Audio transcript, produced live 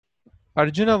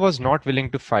Arjuna was not willing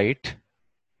to fight,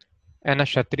 and a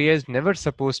Kshatriya is never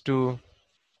supposed to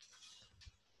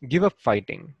give up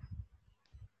fighting,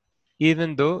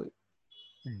 even though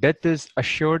death is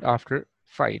assured after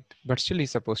fight, but still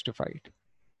he's supposed to fight.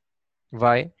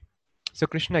 Why? So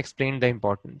Krishna explained the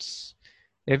importance.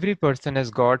 Every person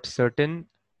has got certain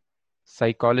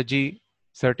psychology,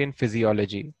 certain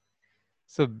physiology.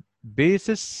 So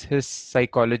basis his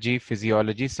psychology,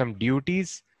 physiology, some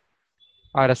duties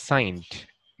are assigned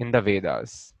in the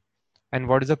Vedas. And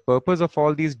what is the purpose of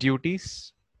all these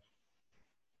duties?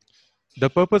 The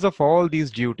purpose of all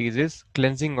these duties is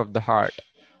cleansing of the heart,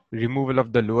 removal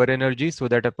of the lower energy so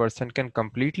that a person can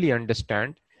completely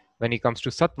understand when he comes to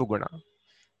Sattva Guna.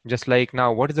 Just like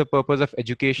now, what is the purpose of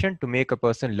education? To make a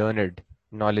person learned,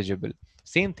 knowledgeable.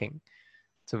 Same thing.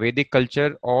 So Vedic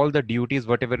culture, all the duties,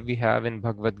 whatever we have in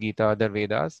Bhagavad Gita, other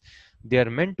Vedas, they are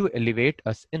meant to elevate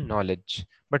us in knowledge.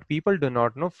 But people do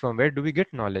not know from where do we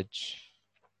get knowledge.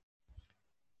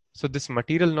 So this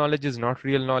material knowledge is not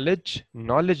real knowledge.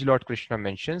 Knowledge, Lord Krishna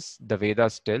mentions, the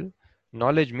Vedas tell,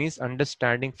 knowledge means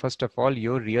understanding first of all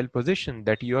your real position,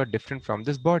 that you are different from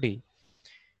this body.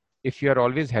 If you are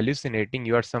always hallucinating,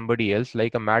 you are somebody else,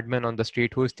 like a madman on the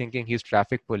street who is thinking he's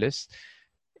traffic police,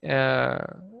 uh,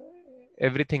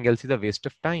 everything else is a waste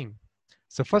of time.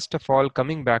 So first of all,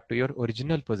 coming back to your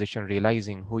original position,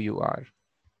 realizing who you are,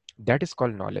 that is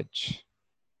called knowledge.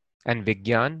 And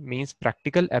Vigyan means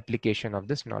practical application of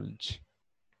this knowledge.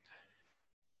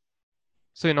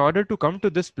 So in order to come to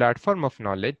this platform of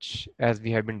knowledge, as we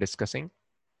have been discussing,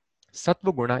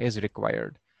 Sattva Guna is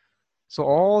required. So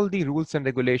all the rules and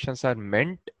regulations are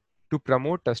meant to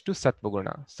promote us to Sattva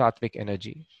Guna, Sattvic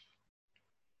energy.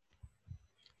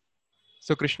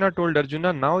 So Krishna told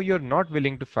Arjuna, now you're not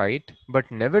willing to fight,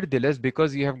 but nevertheless,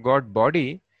 because you have got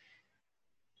body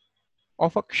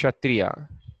of a Kshatriya,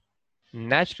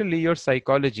 naturally your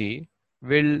psychology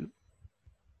will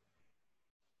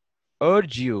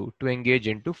urge you to engage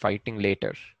into fighting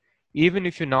later. Even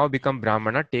if you now become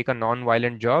Brahmana, take a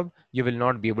non-violent job, you will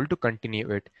not be able to continue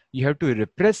it. You have to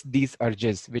repress these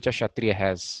urges which a Kshatriya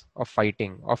has of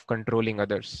fighting, of controlling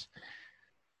others.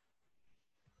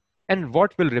 And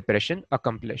what will repression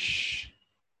accomplish?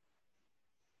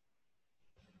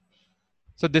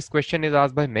 So this question is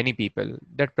asked by many people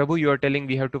that Prabhu, you are telling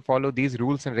we have to follow these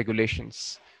rules and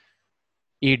regulations.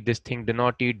 Eat this thing, do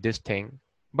not eat this thing.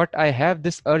 But I have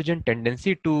this urgent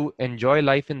tendency to enjoy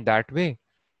life in that way.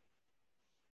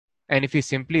 And if we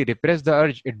simply repress the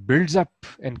urge, it builds up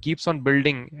and keeps on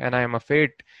building. And I am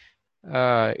afraid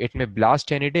it may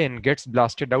blast any day and gets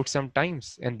blasted out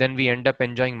sometimes. And then we end up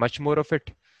enjoying much more of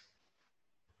it.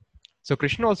 So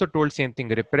Krishna also told same thing,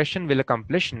 repression will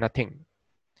accomplish nothing.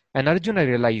 And Arjuna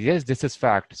realized, yes, this is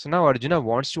fact. So now Arjuna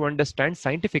wants to understand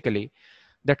scientifically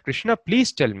that Krishna,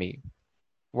 please tell me,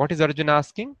 what is Arjuna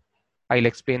asking? I'll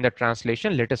explain the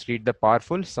translation. Let us read the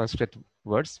powerful Sanskrit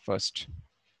words first.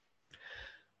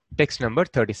 Text number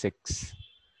 36.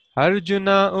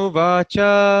 Arjuna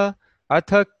uvacha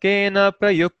ath kena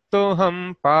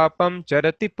prayuktoham papam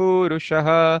charati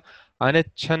purushah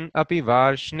anichan api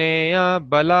varshneya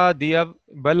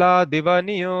baladiva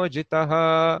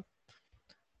niyojitah.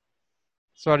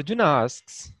 So Arjuna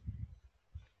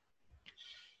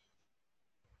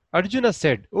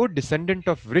said, O descendant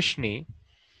of Vrishni,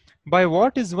 by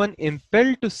what is one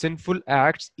impelled to sinful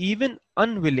acts even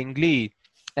unwillingly,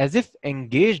 as if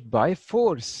engaged by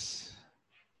force?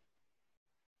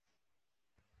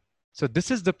 So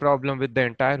this is the problem with the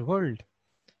entire world.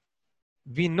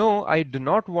 We know I do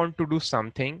not want to do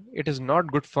something, it is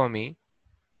not good for me,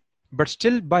 but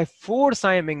still by force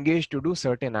I am engaged to do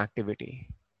certain activity.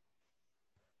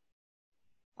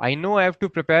 I know I have to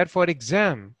prepare for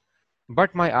exam,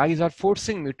 but my eyes are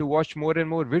forcing me to watch more and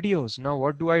more videos. Now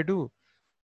what do I do?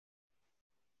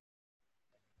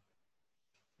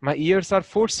 My ears are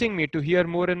forcing me to hear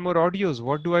more and more audios.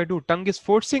 What do I do? Tongue is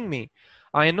forcing me.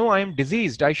 I know I am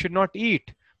diseased. I should not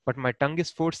eat. But my tongue is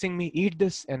forcing me, eat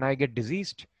this, and I get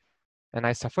diseased. And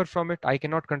I suffer from it. I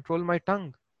cannot control my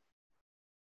tongue.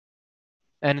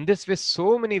 And in this way,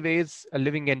 so many ways a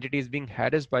living entity is being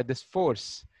harassed by this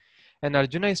force. And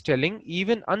Arjuna is telling,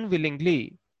 even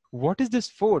unwillingly, what is this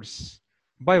force?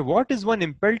 By what is one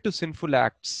impelled to sinful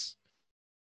acts?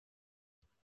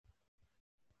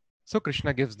 So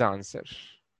Krishna gives the answer.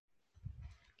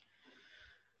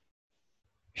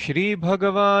 Shri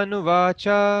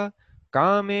Bhagavanuvacha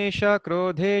Kamesha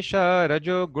Krodhesha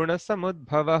Rajo Guna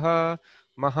Samudbhavaha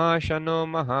Mahashano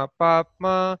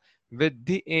Mahapapma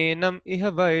Vidhi Enam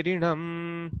Iha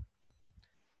Vairinam.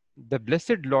 The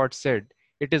blessed Lord said,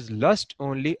 it is lust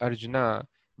only, Arjuna,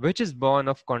 which is born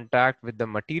of contact with the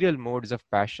material modes of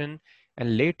passion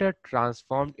and later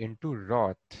transformed into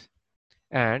wrath,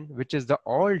 and which is the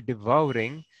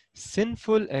all-devouring,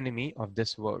 sinful enemy of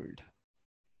this world.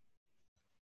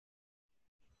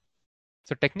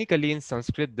 So technically in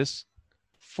Sanskrit, this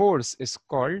force is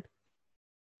called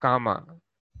kama,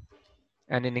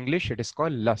 and in English it is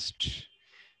called lust.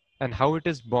 And how it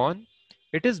is born?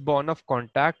 It is born of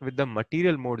contact with the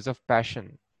material modes of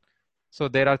passion. So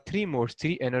there are three modes,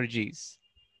 three energies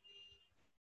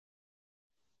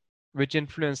which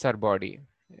influence our body.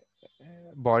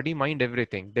 Body, mind,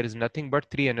 everything. There is nothing but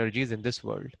three energies in this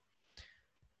world.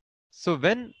 So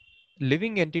when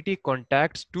living entity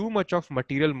contacts too much of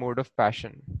material mode of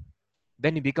passion,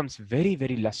 then he becomes very,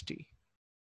 very lusty.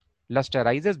 Lust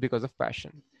arises because of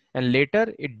passion. And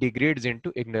later it degrades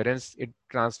into ignorance. It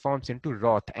transforms into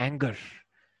wrath, anger.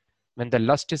 When the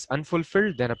lust is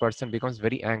unfulfilled, then a person becomes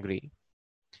very angry.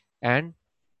 And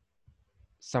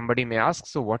somebody may ask,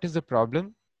 so what is the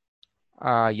problem?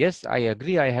 Yes, I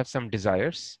agree. I have some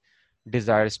desires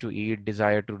to eat,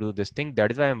 desire to do this thing.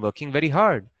 That is why I'm working very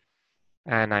hard.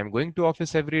 And I'm going to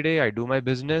office every day. I do my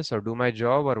business or do my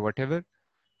job or whatever.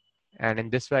 And in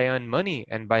this way, I earn money.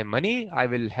 And by money, I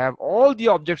will have all the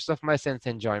objects of my sense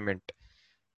enjoyment.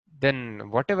 Then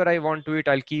whatever I want to eat,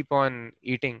 I'll keep on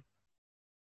eating.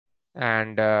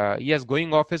 And yes,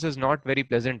 going office is not very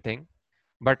pleasant thing.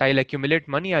 But I'll accumulate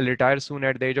money. I'll retire soon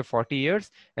at the age of 40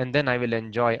 years. And then I will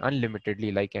enjoy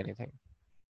unlimitedly like anything.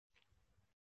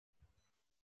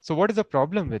 So what is the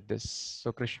problem with this?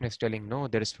 So Krishna is telling, no,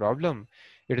 there is problem.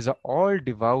 It is an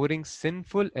all-devouring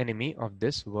sinful enemy of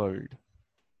this world.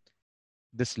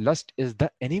 This lust is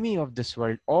the enemy of this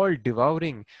world, all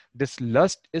devouring. This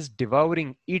lust is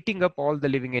devouring, eating up all the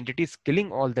living entities,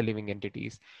 killing all the living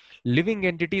entities. Living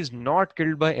entities not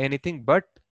killed by anything but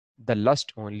the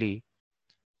lust only.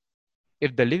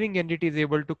 If the living entity is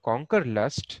able to conquer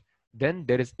lust, then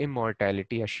there is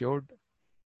immortality assured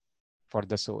for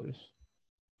the soul.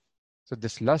 So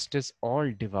this lust is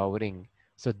all devouring.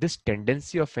 So this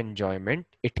tendency of enjoyment,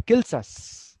 it kills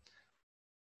us.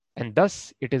 And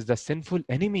thus it is the sinful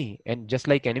enemy. And just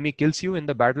like enemy kills you in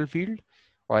the battlefield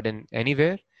or in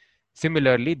anywhere,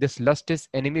 similarly, this lust is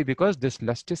enemy because this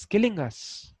lust is killing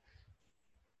us.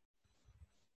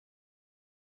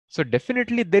 So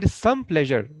definitely there is some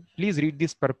pleasure. Please read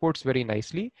these purports very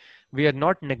nicely. We are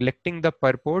not neglecting the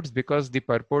purports because the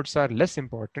purports are less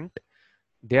important.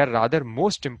 They are rather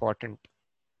most important.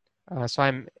 So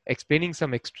I'm explaining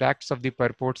some extracts of the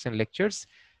purports and lectures.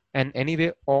 And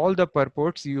anyway, all the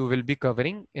purports you will be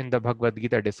covering in the Bhagavad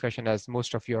Gita discussion, as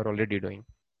most of you are already doing.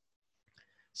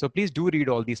 So please do read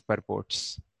all these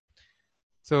purports.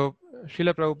 So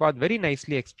Srila Prabhupada very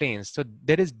nicely explains. So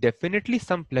there is definitely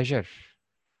some pleasure.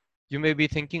 You may be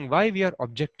thinking, why we are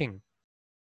objecting?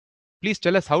 Please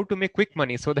tell us how to make quick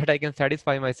money so that I can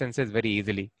satisfy my senses very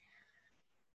easily.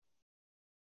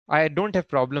 I don't have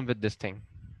problem with this thing.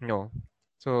 No.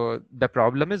 So the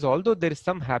problem is, although there is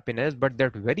some happiness, but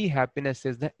that very happiness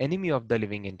is the enemy of the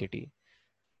living entity.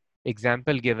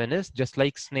 Example given is just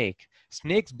like snake.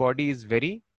 Snake's body is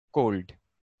very cold.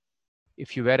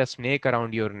 If you wear a snake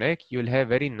around your neck, you'll have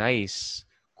very nice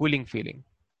cooling feeling.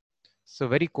 So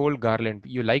very cold garland,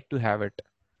 you like to have it.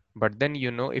 But then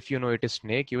if you know it is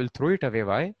snake, you will throw it away.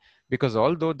 Why? Because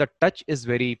although the touch is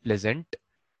very pleasant,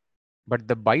 but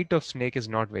the bite of snake is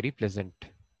not very pleasant.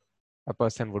 A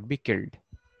person would be killed.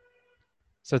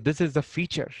 So this is the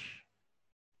feature.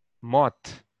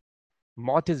 Moth.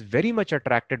 Moth is very much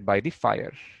attracted by the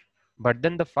fire. But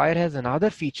then the fire has another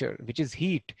feature, which is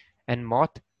heat. And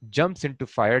moth jumps into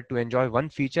fire to enjoy one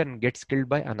feature and gets killed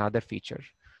by another feature.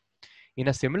 In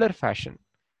a similar fashion,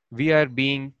 we are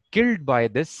being killed by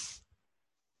this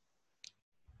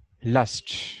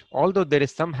lust. Although there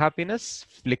is some happiness,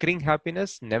 flickering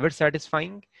happiness, never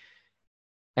satisfying,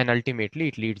 and ultimately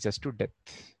it leads us to death.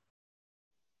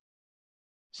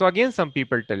 So again some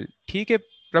people tell, ठीक है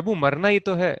प्रभु मरना ही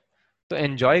तो है, तो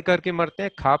enjoy करके मरते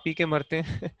हैं, खा पी के मरते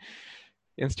हैं.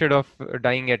 Instead of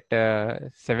dying at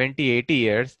 70, 80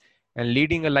 years and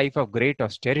leading a life of great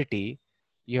austerity,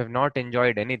 you have not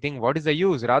enjoyed anything. What is the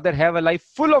use? Rather have a life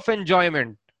full of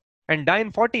enjoyment and die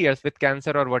in 40 years with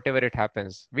cancer or whatever it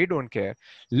happens. We don't care.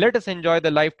 Let us enjoy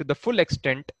the life to the full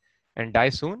extent and die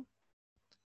soon.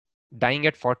 Dying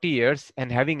at 40 years and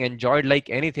having enjoyed like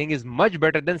anything is much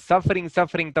better than suffering,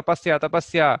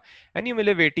 tapasya. And you may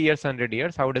live 80 years, 100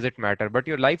 years. How does it matter? But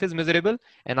your life is miserable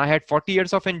and I had 40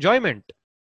 years of enjoyment.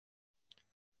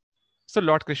 So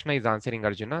Lord Krishna is answering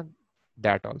Arjuna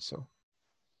that also.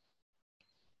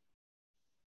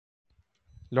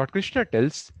 Lord Krishna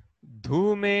tells,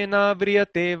 Dhumena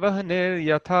vriyate vahner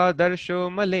yatha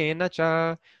darsho malena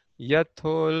cha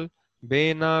yathol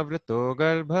Benavrito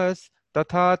garbhas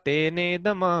tatha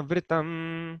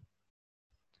tenedamavritam.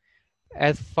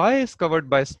 As fire is covered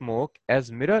by smoke,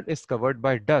 as mirror is covered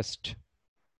by dust,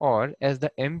 or as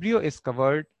the embryo is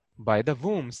covered by the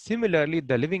womb, similarly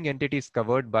the living entity is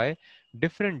covered by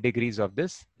different degrees of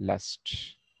this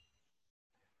lust.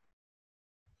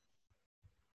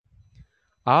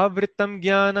 Avritam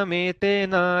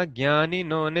jnanametena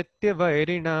jnanino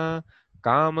nityavairina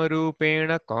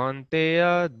kamarupena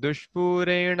kaunteya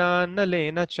dushpurena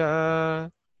nalena cha.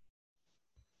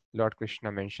 Lord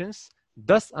Krishna mentions,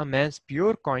 thus a man's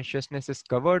pure consciousness is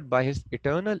covered by his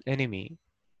eternal enemy.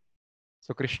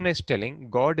 So Krishna is telling,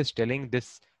 God is telling,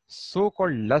 this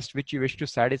so-called lust which you wish to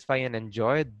satisfy and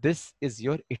enjoy, this is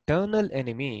your eternal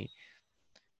enemy.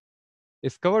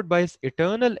 Is covered by his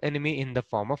eternal enemy in the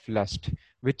form of lust,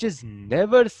 which is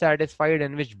never satisfied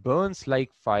and which burns like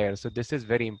fire. So this is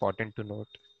very important to note.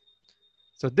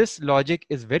 So this logic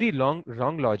is very wrong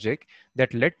logic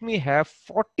that let me have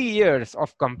 40 years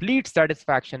of complete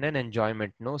satisfaction and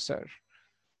enjoyment. No, sir.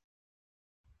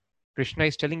 Krishna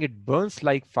is telling it burns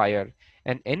like fire,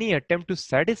 and any attempt to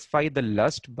satisfy the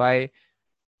lust by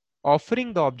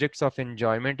offering the objects of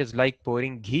enjoyment is like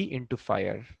pouring ghee into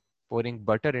fire, pouring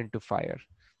butter into fire.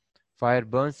 Fire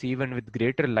burns even with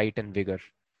greater light and vigor.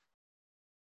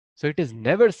 So it is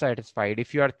never satisfied.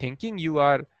 If you are thinking you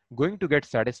are going to get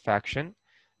satisfaction,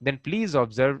 then please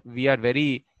observe we are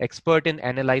very expert in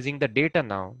analyzing the data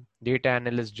now. Data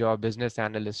analyst job, business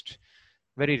analyst,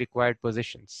 very required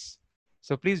positions.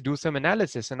 So please do some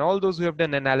analysis. And all those who have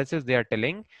done analysis, they are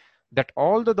telling that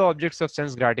all the objects of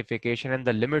sense gratification and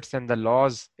the limits and the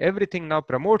laws, everything now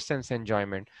promotes sense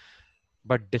enjoyment.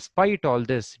 But despite all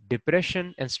this,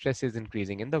 depression and stress is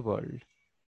increasing in the world.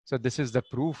 So this is the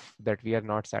proof that we are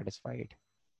not satisfied.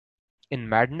 In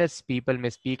madness, people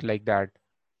may speak like that.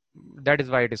 That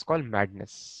is why it is called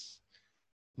madness.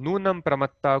 Nunam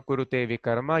pramatta kurute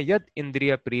vikarma yad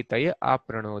indriya pritaya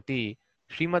apranoti.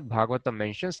 Srimad Bhagavatam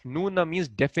mentions Nuna means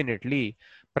definitely.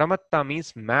 Pramatta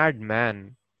means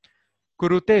madman.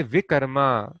 Kurute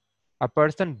vikarma. A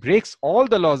person breaks all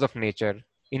the laws of nature.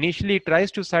 Initially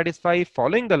tries to satisfy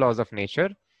following the laws of nature,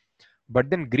 but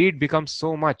then greed becomes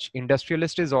so much.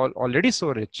 Industrialist is already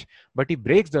so rich, but he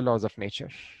breaks the laws of nature,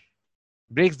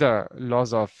 breaks the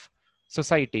laws of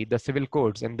society, the civil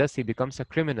codes, and thus he becomes a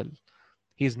criminal.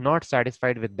 He is not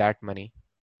satisfied with that money.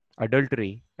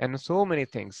 Adultery and so many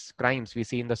things, crimes we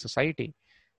see in the society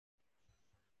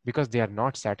because they are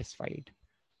not satisfied.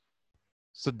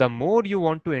 So the more you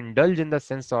want to indulge in the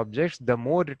sense objects, the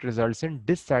more it results in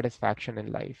dissatisfaction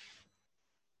in life.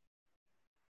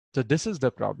 So this is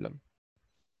the problem.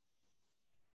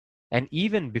 And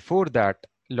even before that,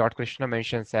 Lord Krishna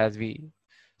mentions, as we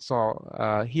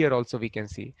saw here also we can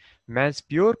see, man's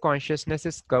pure consciousness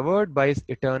is covered by his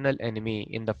eternal enemy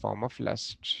in the form of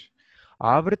lust.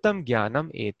 Avritam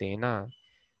jnanam etena.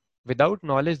 Without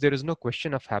knowledge, there is no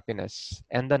question of happiness,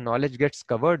 and the knowledge gets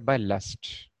covered by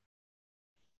lust.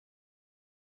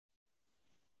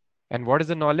 And what is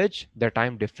the knowledge? That I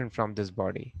am different from this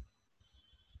body.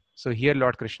 So here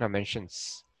Lord Krishna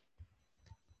mentions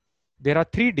there are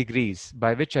 3 degrees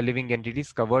by which a living entity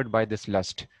is covered by this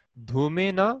lust.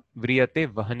 Dhumena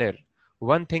vriyate vahanir.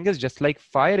 One thing is just like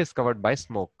fire is covered by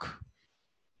smoke.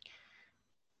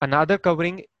 Another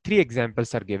covering, 3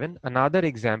 examples are given. Another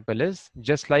example is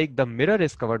just like the mirror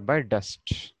is covered by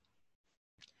dust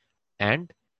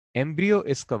and embryo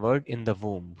is covered in the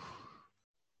womb.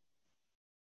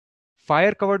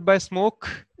 Fire covered by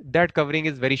smoke, that covering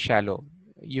is very shallow.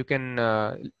 You can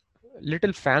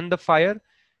little fan the fire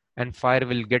and fire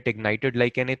will get ignited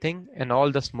like anything and all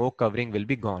the smoke covering will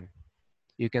be gone.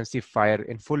 You can see fire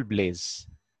in full blaze.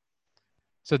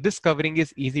 So this covering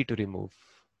is easy to remove.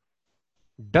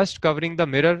 Dust covering the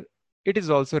mirror, it is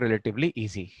also relatively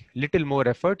easy. Little more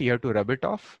effort, you have to rub it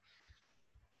off.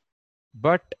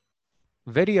 But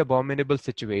very abominable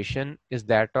situation is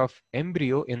that of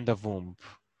embryo in the womb.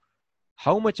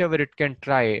 How much ever it can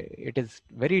try, it is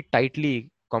very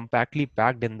tightly, compactly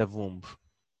packed in the womb.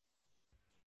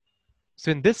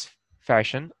 So in this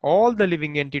fashion, all the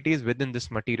living entities within this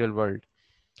material world.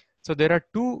 So there are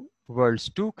 2 worlds,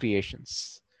 2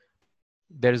 creations.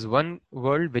 There is one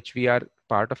world which we are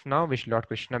part of now, which Lord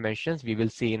Krishna mentions. We will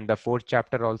see in the 4th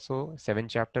chapter also, 7th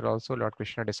chapter also, Lord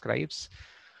Krishna describes.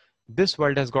 This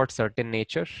world has got certain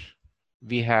nature.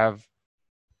 We have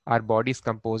our bodies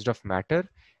composed of matter.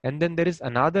 And then there is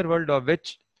another world of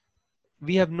which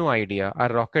we have no idea. Our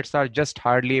rockets are just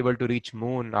hardly able to reach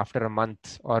moon after a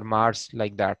month or Mars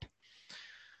like that.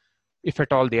 If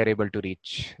at all they are able to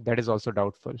reach. That is also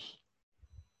doubtful.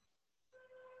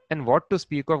 And what to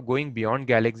speak of going beyond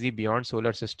galaxy, beyond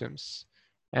solar systems,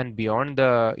 and beyond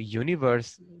the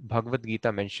universe. Bhagavad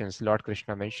Gita mentions, Lord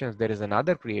Krishna mentions, there is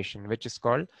another creation which is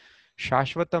called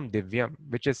Shashvatam Divyam,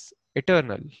 which is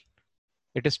eternal.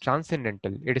 It is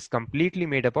transcendental. It is completely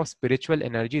made up of spiritual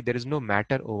energy. There is no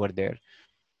matter over there.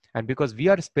 And because we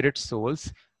are spirit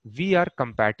souls, we are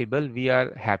compatible, we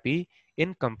are happy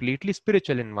in completely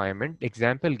spiritual environment.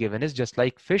 Example given is just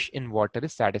like fish in water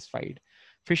is satisfied.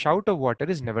 Fish out of water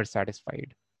is never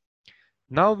satisfied.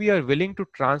 Now we are willing to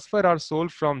transfer our soul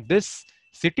from this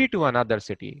city to another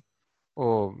city.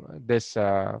 Oh, this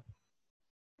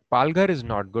Palghar is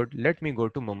not good. Let me go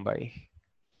to Mumbai.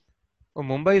 Oh,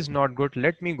 Mumbai is not good.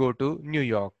 Let me go to New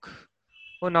York.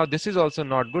 Oh, now this is also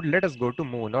not good. Let us go to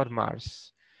Moon or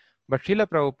Mars. But Srila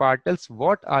Prabhupada tells,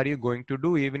 what are you going to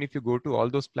do even if you go to all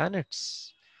those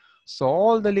planets? So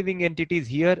all the living entities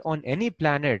here on any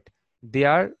planet, they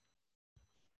are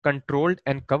controlled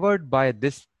and covered by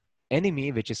this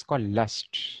enemy which is called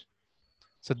lust.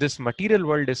 So this material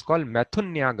world is called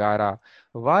Mathunyagara.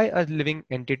 Why a living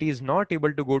entity is not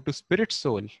able to go to spirit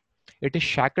soul? It is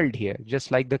shackled here,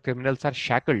 just like the criminals are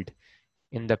shackled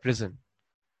in the prison.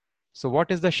 So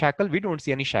what is the shackle? We don't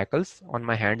see any shackles on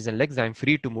my hands and legs. I'm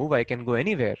free to move. I can go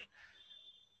anywhere.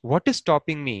 What is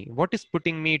stopping me? What is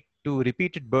putting me to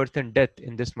repeated birth and death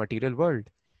in this material world?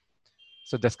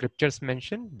 So the scriptures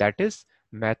mention that is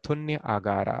Mathunya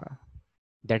Agara.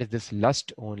 That is this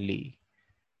lust only.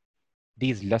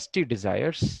 These lusty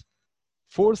desires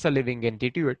force a living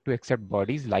entity to accept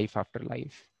bodies life after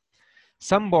life.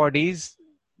 Some bodies,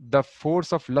 the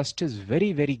force of lust is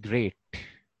very, very great,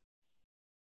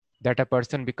 that a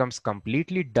person becomes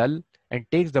completely dull and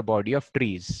takes the body of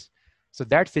trees. So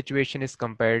that situation is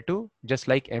compared to just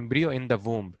like embryo in the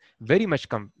womb, very much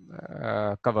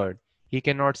covered. He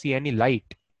cannot see any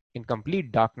light, in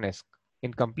complete darkness,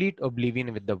 in complete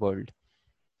oblivion with the world.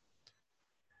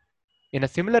 In a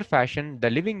similar fashion, the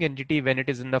living entity, when it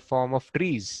is in the form of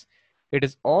trees, it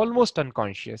is almost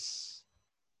unconscious.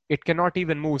 It cannot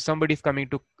even move. Somebody is coming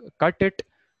to cut it,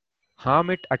 harm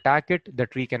it, attack it, the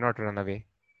tree cannot run away.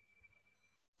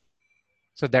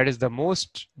 So that is the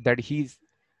most that he's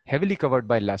heavily covered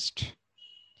by lust.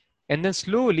 And then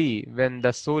slowly, when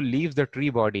the soul leaves the tree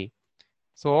body,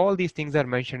 so all these things are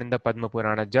mentioned in the Padma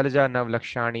Purana. Jalaja Nav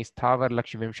Lakshani, Sthavar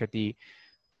Lakshvimshati,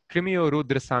 Trimyo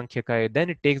Rudra Sankhyakai. Then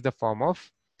it takes the form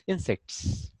of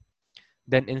insects.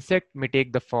 Then insect may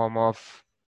take the form of,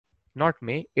 not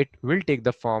may, it will take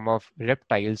the form of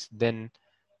reptiles, then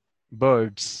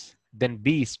birds, then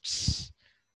beasts,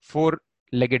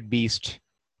 four-legged beast,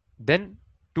 then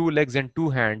two legs and two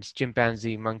hands,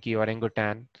 chimpanzee, monkey, or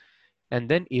orangutan, and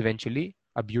then eventually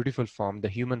a beautiful form, the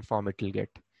human form it will get.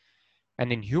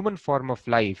 And in human form of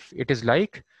life, it is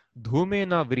like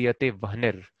dhumena vriyate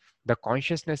vahner. The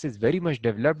consciousness is very much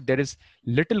developed. There is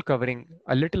a little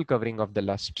covering of the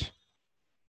lust.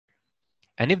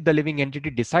 And if the living entity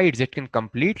decides, it can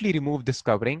completely remove this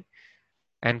covering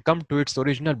and come to its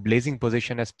original blazing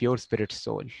position as pure spirit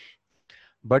soul.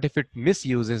 But if it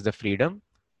misuses the freedom,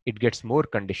 it gets more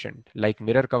conditioned, like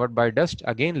mirror covered by dust,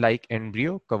 again like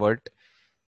embryo covered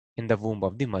in the womb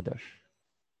of the mother.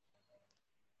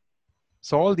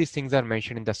 So all these things are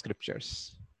mentioned in the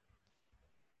scriptures.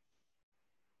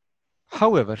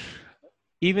 However,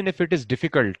 even if it is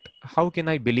difficult, how can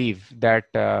I believe that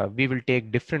we will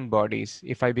take different bodies?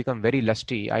 If I become very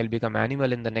lusty, I'll become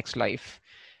animal in the next life.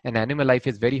 And animal life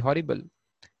is very horrible.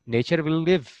 Nature will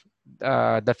give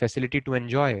the facility to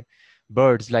enjoy.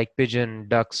 Birds like pigeon,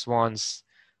 duck, swans,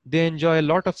 they enjoy a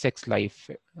lot of sex life,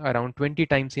 around 20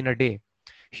 times in a day.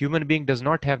 Human being does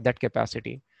not have that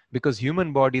capacity because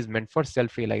human body is meant for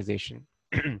self-realization.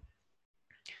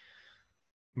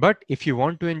 But if you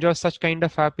want to enjoy such kind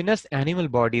of happiness, animal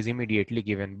body is immediately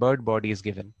given, bird body is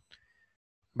given.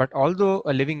 But although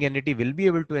a living entity will be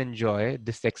able to enjoy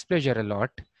this sex pleasure a lot,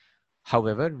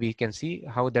 however, we can see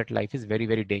how that life is very,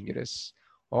 very dangerous.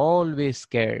 Always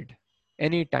scared.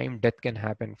 Anytime death can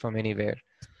happen from anywhere.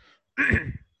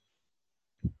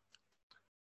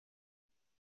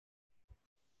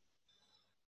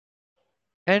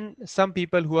 And some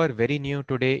people who are very new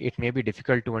today, it may be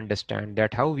difficult to understand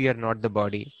that how we are not the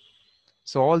body.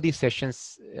 So all these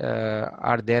sessions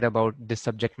are there about this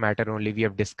subject matter only. We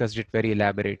have discussed it very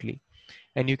elaborately.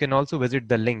 And you can also visit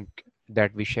the link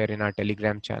that we share in our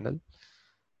Telegram channel,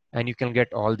 and you can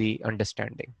get all the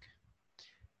understanding.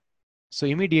 So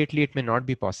immediately it may not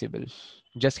be possible.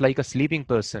 Just like a sleeping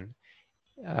person,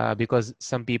 because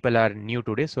some people are new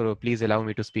today, so please allow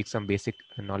me to speak some basic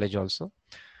knowledge also.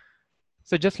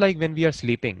 So just like when we are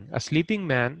sleeping, a sleeping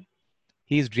man,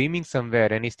 he is dreaming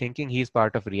somewhere and he's thinking he's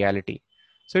part of reality.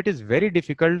 So it is very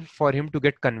difficult for him to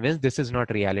get convinced this is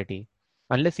not reality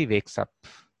unless he wakes up.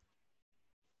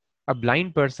 A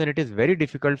blind person, it is very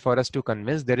difficult for us to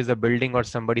convince there is a building or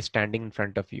somebody standing in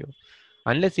front of you.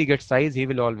 Unless he gets eyes, he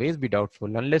will always be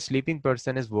doubtful. Unless sleeping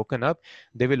person is woken up,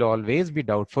 they will always be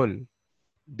doubtful.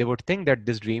 They would think that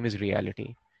this dream is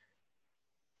reality.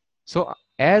 So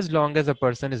as long as a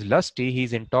person is lusty, he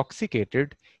is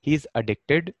intoxicated, he is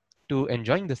addicted to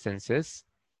enjoying the senses,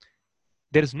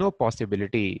 there is no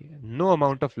possibility, no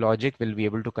amount of logic will be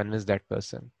able to convince that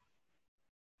person.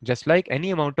 Just like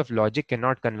any amount of logic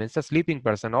cannot convince a sleeping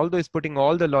person, although he's putting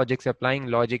all the logics, applying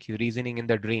logic, he's reasoning in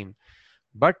the dream.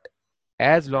 But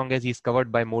as long as he's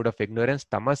covered by mode of ignorance,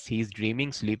 tamas, he's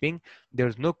dreaming, sleeping,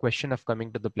 there's no question of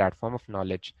coming to the platform of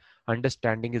knowledge,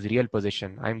 understanding his real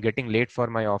position. I'm getting late for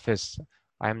my office.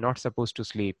 I'm not supposed to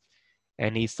sleep.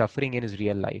 And he's suffering in his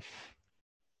real life.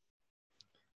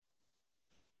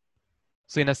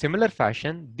 So in a similar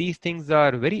fashion, these things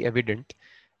are very evident,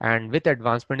 and with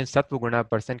advancement in sattva guna, a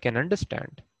person can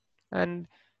understand. And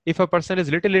if a person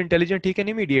is little intelligent, he can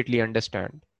immediately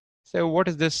understand. So what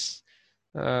is this?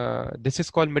 This is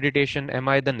called meditation. Am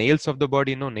I the nails of the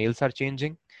body? No, nails are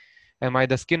changing. Am I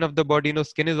the skin of the body? No,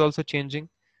 skin is also changing.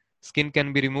 Skin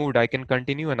can be removed. I can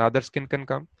continue. Another skin can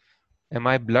come. Am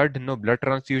I blood? No, blood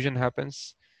transfusion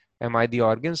happens. Am I the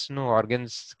organs? No,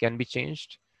 organs can be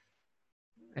changed.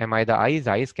 Am I the eyes?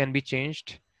 Eyes can be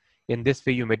changed. In this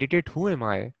way, you meditate. Who am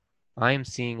I? I am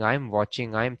seeing, I am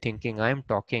watching, I am thinking, I am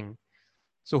talking.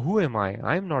 So who am I?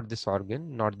 I am not this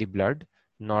organ, not the blood,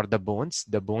 nor the bones.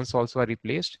 The bones also are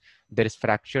replaced. There is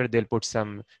fracture. They'll put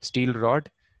some steel rod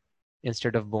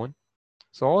instead of bone.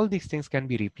 So all these things can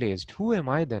be replaced. Who am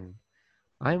I then?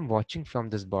 I am watching from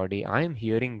this body. I am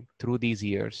hearing through these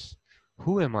ears.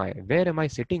 Who am I? Where am I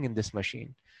sitting in this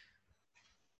machine?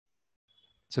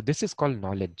 So this is called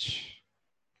knowledge.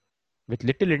 With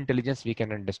little intelligence, we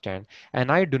can understand.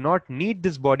 And I do not need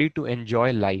this body to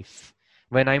enjoy life.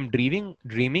 When I'm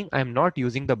dreaming, I'm not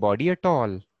using the body at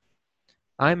all.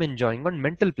 I'm enjoying on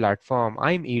mental platform.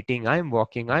 I'm eating, I'm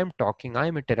walking, I'm talking,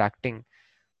 I'm interacting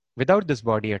without this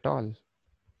body at all.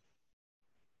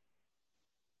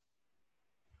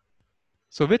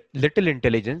 So with little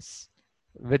intelligence,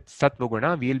 with sattva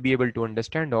guna, we'll be able to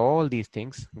understand all these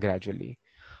things gradually.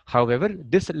 However,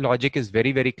 this logic is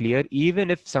very, very clear.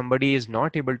 Even if somebody is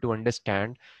not able to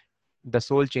understand the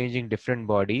soul changing different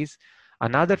bodies,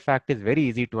 another fact is very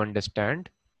easy to understand.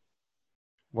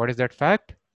 What is that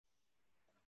fact?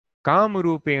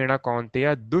 Kamrupena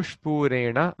kaunteya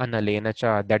dushpurena analena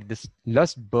cha, that this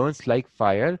lust burns like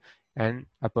fire and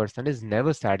a person is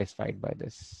never satisfied by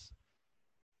this.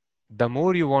 The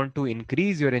more you want to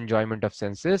increase your enjoyment of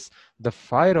senses, the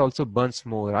fire also burns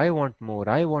more. I want more,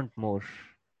 I want more.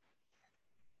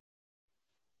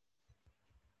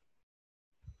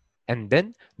 And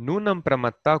then Nunam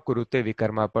Pramatta Kurute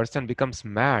Vikarma, person becomes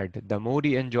mad. The more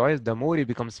he enjoys, the more he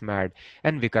becomes mad.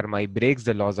 And Vikarma, he breaks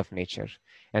the laws of nature.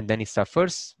 And then he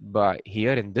suffers by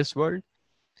here in this world.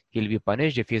 He'll be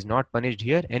punished. If he is not punished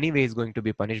here, anyway, he's going to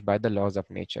be punished by the laws of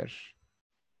nature.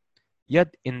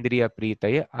 Yad Indriya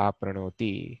Pritaye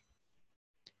Apranoti.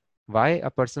 Why a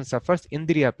person suffers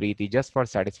Indriya Priti just for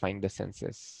satisfying the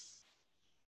senses.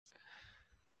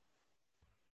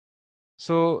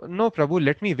 So, no, Prabhu,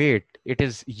 let me wait. It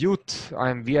is youth.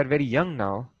 We are very young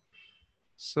now.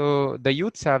 So the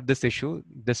youths have this issue.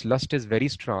 This lust is very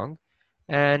strong.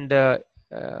 And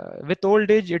with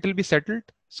old age, it will be settled.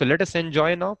 So let us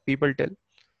enjoy now, people tell.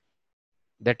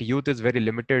 That youth is very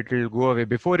limited. It will go away.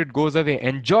 Before it goes away,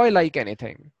 enjoy like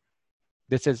anything.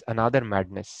 This is another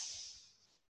madness.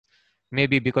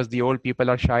 Maybe because the old people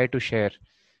are shy to share.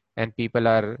 And people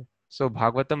are... So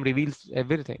Bhagavatam reveals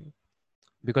everything.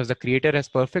 Because the creator has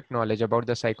perfect knowledge about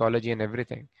the psychology and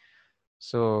everything.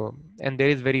 So, and there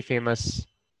is very famous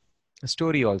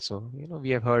story also.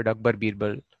 We have heard Akbar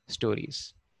Birbal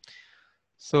stories.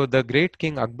 So the great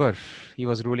King Akbar, he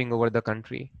was ruling over the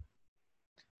country,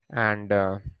 and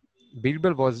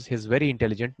Birbal was his very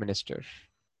intelligent minister.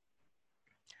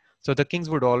 So the kings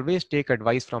would always take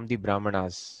advice from the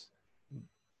Brahmanas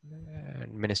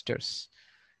and ministers.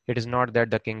 It is not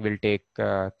that the king will take,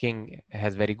 king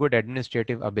has very good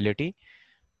administrative ability,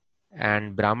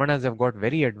 and Brahmanas have got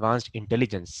very advanced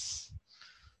intelligence.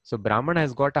 So Brahmana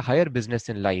has got a higher business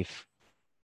in life,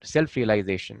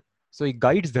 self-realization. So he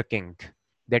guides the king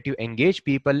that you engage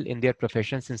people in their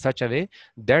professions in such a way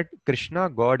that Krishna,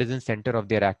 God, is in center of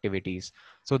their activities,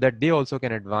 so that they also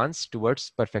can advance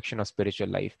towards perfection of spiritual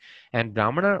life. And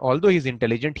Brahmana, although he's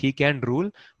intelligent, he can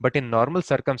rule, but in normal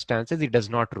circumstances, he does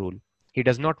not rule. He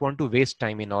does not want to waste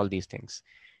time in all these things.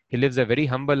 He lives a very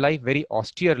humble life, very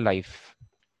austere life.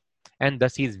 And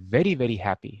thus he is very, very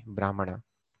happy, Brahmana,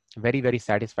 very, very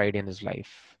satisfied in his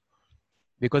life,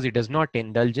 because he does not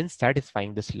indulge in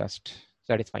satisfying this lust,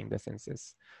 satisfying the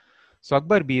senses. So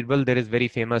Akbar Birbal, there is very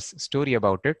famous story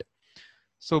about it.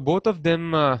 So both of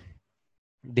them,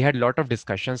 they had a lot of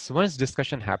discussions. Once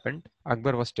discussion happened,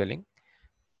 Akbar was telling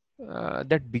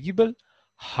that Birbal,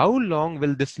 how long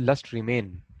will this lust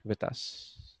remain with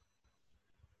us?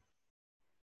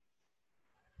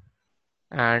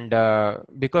 And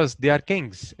because they are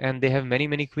kings and they have many,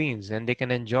 many queens and they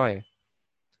can enjoy.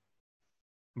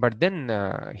 But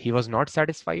then he was not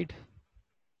satisfied.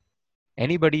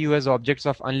 Anybody who has objects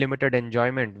of unlimited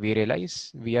enjoyment, we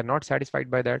realize we are not satisfied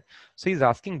by that. So he's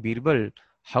asking Birbal,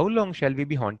 how long shall we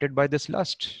be haunted by this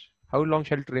lust? How long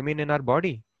shall it remain in our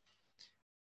body?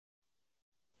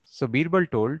 So Birbal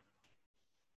told,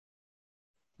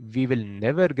 we will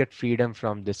never get freedom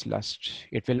from this lust.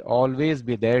 It will always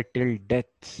be there till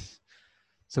death.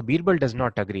 So Birbal does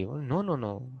not agree. Oh, no, no,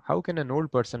 no. How can an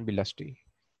old person be lusty?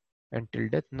 Until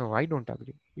death? No, I don't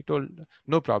agree. He told,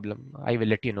 no problem. I will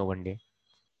let you know one day.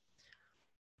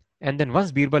 And then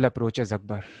once Birbal approaches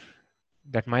Akbar,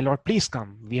 that my lord, please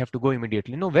come. We have to go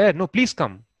immediately. No, where? No, please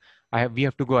come. We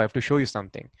have to go. I have to show you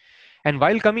something. And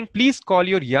while coming, please call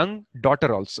your young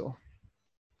daughter also.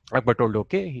 Akbar told,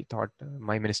 okay. He thought,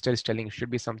 my minister is telling it should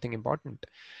be something important.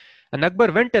 And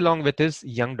Akbar went along with his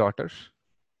young daughter.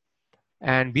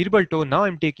 And Birbal told, now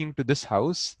I'm taking to this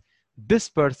house. This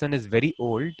person is very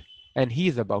old and he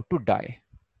is about to die.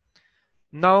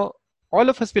 Now, all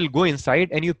of us will go inside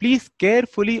and you please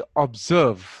carefully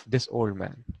observe this old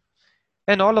man.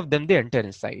 And all of them, they enter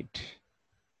inside.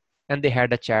 And they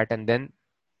had a chat and then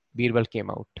Birbal came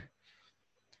out.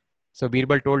 So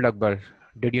Birbal told Akbar,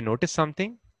 did you notice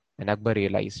something? And Akbar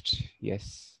realized,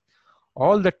 yes.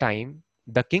 All the time,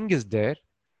 the king is there,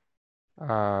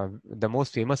 the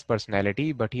most famous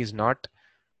personality, but he's not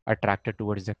attracted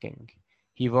towards the king.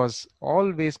 He was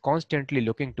always constantly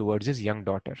looking towards his young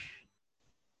daughter.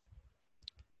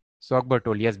 So Akbar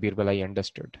told, yes, Birbal, I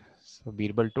understood. So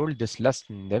Birbal told, this lust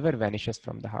never vanishes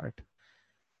from the heart.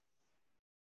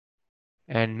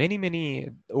 And many, many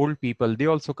old people, they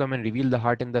also come and reveal the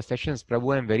heart in the sessions.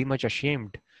 Prabhu, I am very much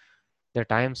ashamed that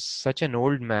I am such an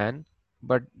old man,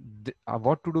 but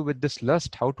what to do with this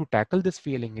lust? How to tackle this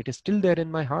feeling? It is still there in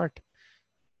my heart.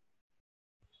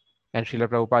 And Srila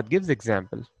Prabhupada gives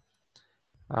example.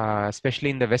 Especially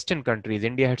in the Western countries,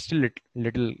 India had still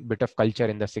little bit of culture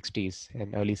in the 60s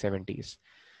and early 70s.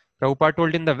 Prabhupada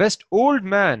told in the West, old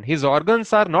man, his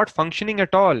organs are not functioning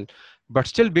at all. But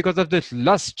still, because of this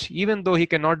lust, even though he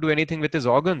cannot do anything with his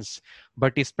organs,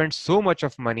 but he spends so much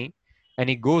of money and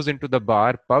he goes into the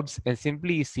bar, pubs, and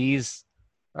simply sees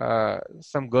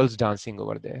some girls dancing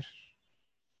over there.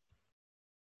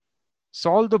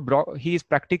 So although he is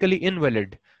practically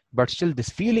invalid, but still this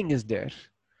feeling is there.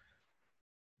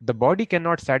 The body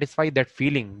cannot satisfy that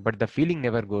feeling, but the feeling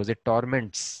never goes. It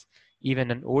torments even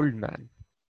an old man.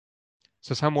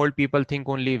 So some old people think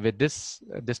only with this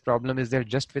problem is there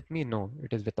just with me. No,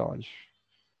 it is with all.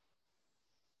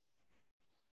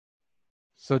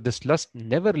 So this lust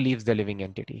never leaves the living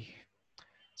entity.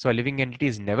 So a living entity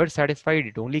is never satisfied.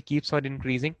 It only keeps on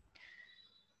increasing.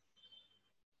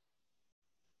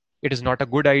 It is not a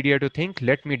good idea to think,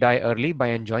 let me die early by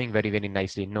enjoying very, very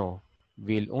nicely. No,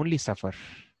 we'll only suffer.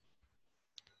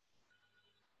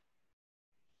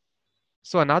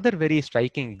 So another very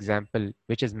striking example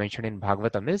which is mentioned in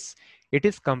Bhagavatam is, it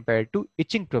is compared to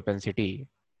itching propensity.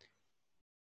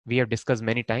 We have discussed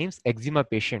many times, eczema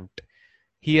patient.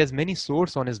 He has many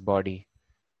sores on his body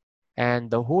and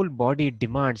the whole body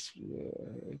demands,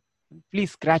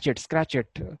 please scratch it, scratch it.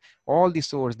 All the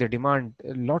sores, they demand,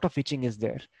 a lot of itching is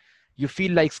there. You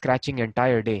feel like scratching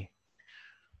entire day.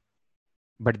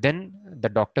 But then the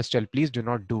doctors tell, please do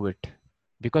not do it.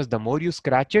 Because the more you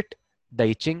scratch it, the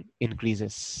itching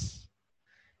increases.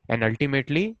 And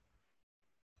ultimately,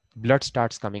 blood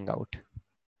starts coming out.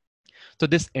 So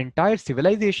this entire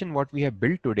civilization, what we have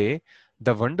built today,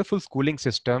 the wonderful schooling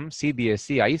system,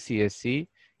 CBSE, ICSE,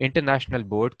 International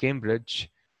Board, Cambridge,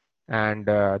 and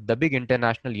the big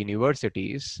international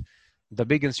universities, the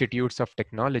big institutes of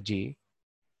technology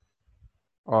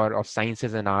or of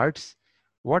sciences and arts,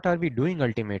 what are we doing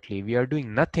ultimately? We are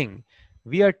doing nothing.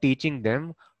 We are teaching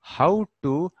them how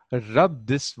to rub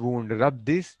this wound, rub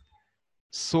this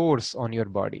sores on your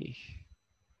body.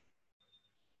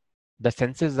 The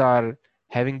senses are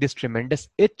having this tremendous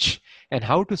itch and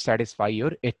how to satisfy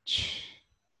your itch.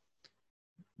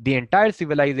 The entire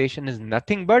civilization is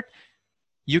nothing but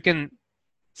you can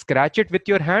scratch it with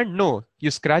your hand. No,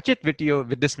 you scratch it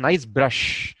with this nice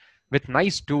brush. with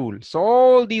nice tools.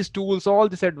 All these tools, all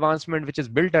this advancement which is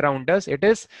built around us, it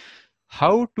is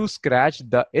how to scratch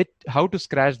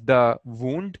the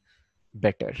wound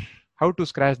better, how to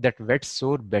scratch that wet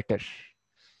sore better,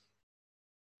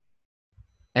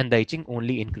 and the itching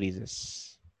only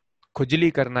increases.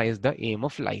 खुजली करना is the aim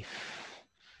of life.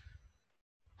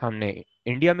 हमने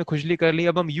India में खुजली कर ली,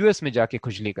 अब हम US में जाके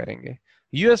खुजली करेंगे,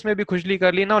 यूएस में भी खुजली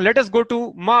कर ली, now let us go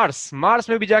to Mars, Mars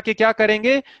में भी जाके क्या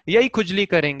करेंगे, यही खुजली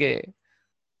करेंगे.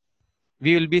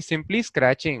 We will be simply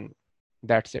scratching,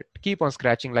 that's it, keep on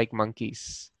scratching like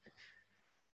monkeys.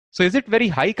 So is it very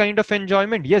high kind of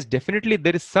enjoyment? Yes, definitely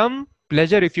there is some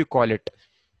pleasure if you call it.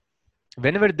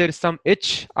 Whenever there is some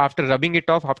itch, after rubbing it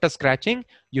off, after scratching,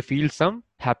 you feel some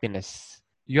happiness.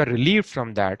 You are relieved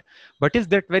from that. But is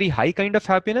that very high kind of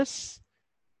happiness?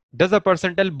 Does a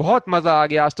person tell, बहुत मजा आ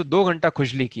गया, आज तो 2 घंटा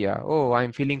खुजली किया, oh, I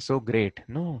am feeling so great?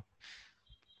 No.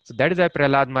 So that is why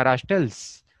Prahlad Maharaj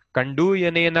tells,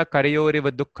 Kanduyanena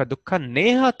karayoriva dukkha dukkha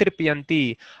neha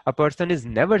tripyanti. A person is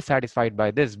never satisfied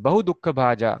by this. Bahu dukkha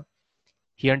bhaja.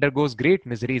 He undergoes great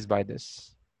miseries by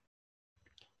this.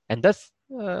 And thus,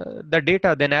 the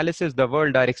data, the analysis, the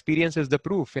world, our experience is the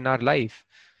proof in our life.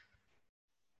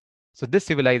 So this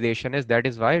civilization that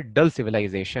is why dull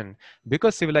civilization.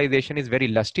 Because civilization is very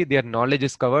lusty, their knowledge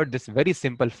is covered, this very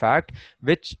simple fact,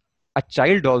 which a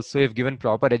child also, if given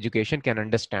proper education, can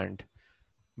understand.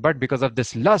 But because of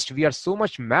this lust, we are so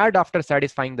much mad after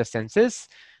satisfying the senses,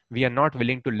 we are not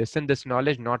willing to listen this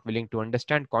knowledge, not willing to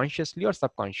understand consciously or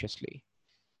subconsciously.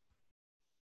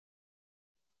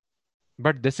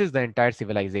 But this is the entire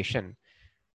civilization.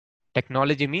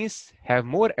 Technology means have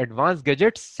more advanced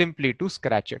gadgets simply to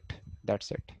scratch it.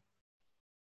 That's it.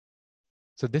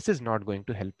 So this is not going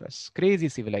to help us. Crazy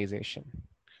civilization.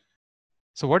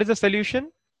 So what is the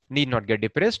solution? Need not get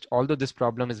depressed, although this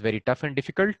problem is very tough and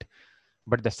difficult.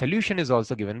 But the solution is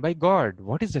also given by God.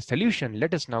 What is the solution?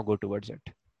 Let us now go towards it.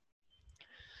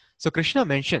 So Krishna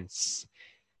mentions,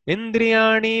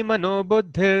 Indriyani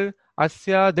manobuddhir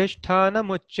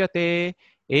asyadhisthanamuchyate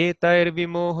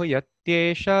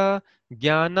etairvimohayatyesha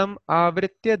jnanam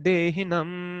avritya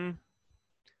dehinam.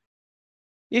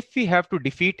 If we have to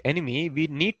defeat enemy, we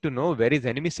need to know where is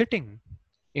enemy sitting.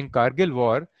 In Kargil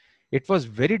war, it was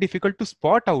very difficult to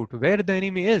spot out where the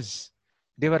enemy is.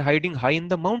 They were hiding high in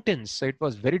the mountains, so it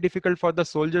was very difficult for the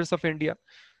soldiers of India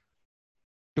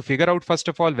to figure out first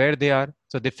of all where they are.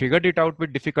 So they figured it out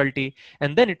with difficulty,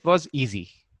 and then it was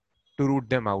easy to root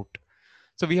them out.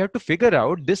 So we have to figure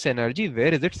out this energy,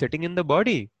 where is it sitting in the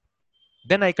body?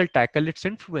 Then I can tackle its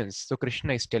influence. So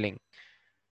Krishna is telling,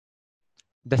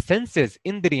 the senses,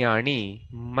 indriyani,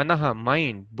 manaha,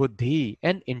 mind, buddhi,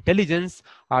 and intelligence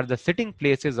are the sitting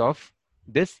places of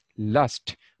this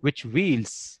lust, which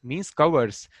veils, means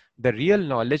covers, the real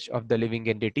knowledge of the living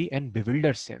entity and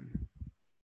bewilders him.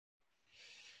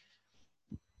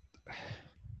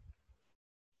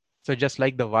 So just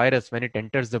like the virus, when it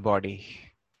enters the body,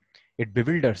 it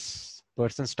bewilders.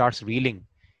 Person starts reeling.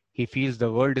 He feels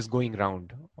the world is going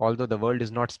round, although the world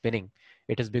is not spinning.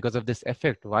 It is because of this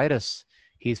effect, virus.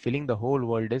 He is feeling the whole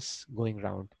world is going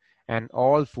round and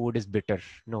all food is bitter.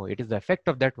 No, it is the effect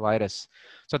of that virus.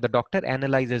 So the doctor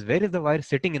analyzes where is the virus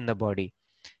sitting in the body,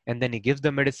 and then he gives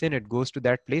the medicine. It goes to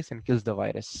that place and kills the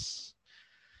virus.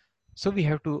 So we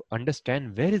have to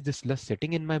understand, where is this lust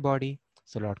sitting in my body?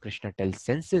 So Lord Krishna tells,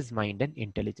 senses, mind, and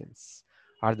intelligence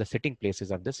are the sitting places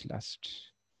of this lust.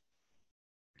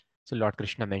 So Lord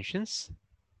Krishna mentions,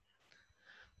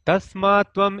 Tasma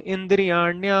tvam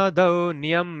indriyanyadau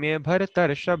niyamya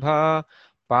bharatarshabha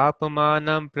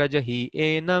papamanam prajahi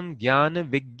enam jnana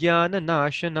vijnana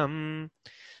nashanam.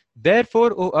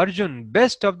 Therefore, O Arjun,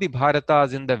 best of the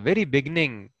Bharatas in the very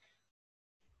beginning,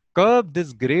 curb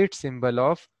this great symbol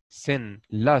of sin,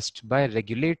 lust, by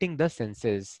regulating the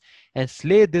senses, and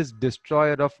slay this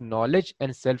destroyer of knowledge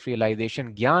and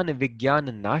self-realization, Gyan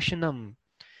Vigyan Nashanam.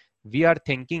 We are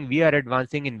thinking we are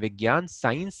advancing in Vigyan,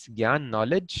 science, Gyan,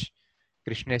 knowledge.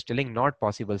 Krishna is telling, not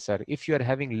possible, sir. If you are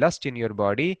having lust in your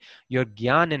body, your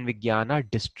Gyan and Vigyan are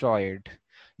destroyed.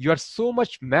 You are so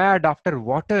much mad after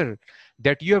water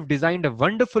that you have designed a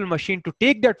wonderful machine to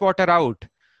take that water out.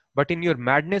 But in your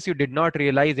madness, you did not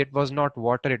realize it was not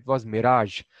water, it was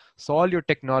mirage. So all your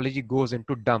technology goes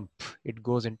into dump, it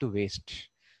goes into waste.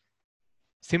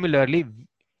 Similarly,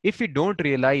 if we don't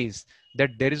realize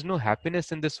that there is no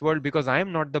happiness in this world because I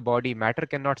am not the body, matter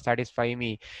cannot satisfy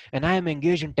me, and I am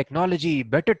engaged in technology,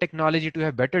 better technology to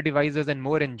have better devices and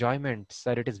more enjoyment,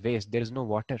 sir, it is waste. There is no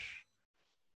water.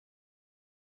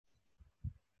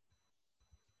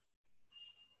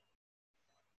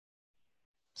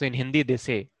 So in Hindi they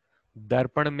say,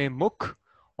 दर्पण में मुख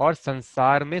और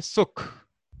संसार में सुख.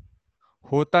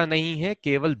 होता नहीं है,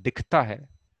 केवल दिखता है.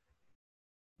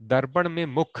 दर्पण में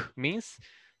मुख means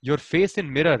your face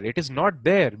in mirror. It is not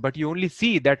there, but you only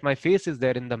see that my face is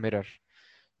there in the mirror.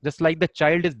 Just like the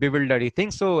child is bewildered. He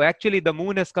thinks, oh, actually the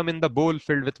moon has come in the bowl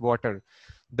filled with water.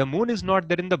 The moon is not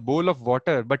there in the bowl of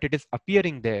water, but it is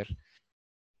appearing there.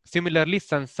 Similarly,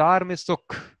 sansar mein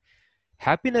sukh.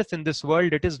 Happiness in this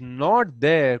world, it is not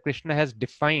there. Krishna has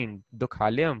defined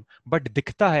dukhalyam, but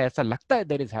dikhta hai, aisa lagta hai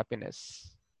there is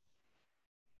happiness.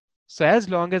 So as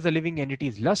long as the living entity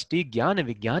is lusty, jnana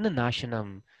vijnana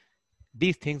nashanam,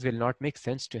 these things will not make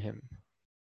sense to him.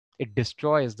 It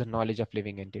destroys the knowledge of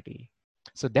living entity.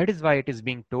 So that is why it is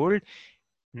being told.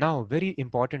 Now, very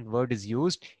important word is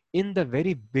used in the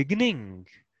very beginning.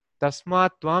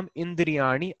 Tasmat tvam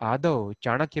indriyani adav.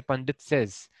 Chanakya Pandit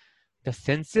says, the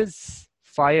senses,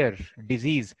 fire,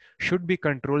 disease should be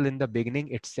controlled in the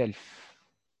beginning itself.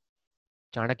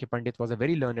 Chanakya Pandit was a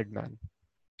very learned man.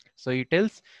 So he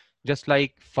tells, just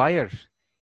like fire,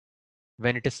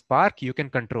 when it is spark, you can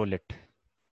control it.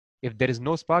 If there is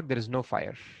no spark, there is no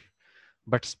fire.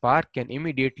 But spark can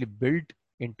immediately build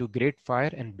into great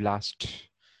fire and blast.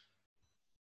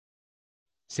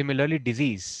 Similarly,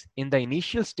 disease. In the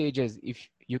initial stages,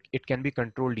 it can be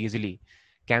controlled easily.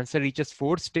 Cancer reaches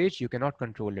fourth stage, you cannot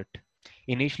control it.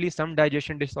 Initially, some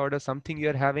digestion disorder, something you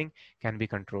are having can be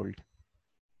controlled.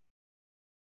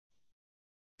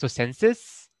 So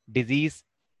senses, disease,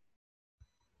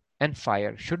 and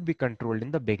fire should be controlled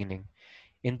in the beginning.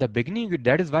 In the beginning,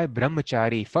 that is why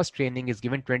brahmachari, first training is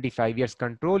given 25 years.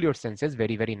 Control your senses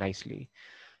very, very nicely.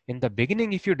 In the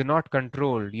beginning, if you do not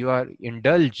control, you are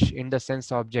indulge in the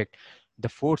sense object, the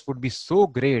force would be so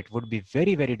great, would be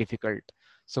very, very difficult.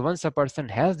 So once a person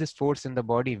has this force in the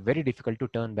body, very difficult to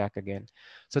turn back again.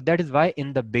 So that is why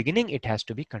in the beginning, it has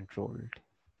to be controlled.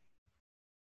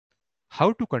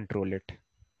 How to control it?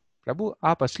 Prabhu,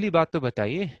 आप असली बात तो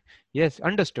बताइए. Yes,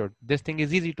 understood. This thing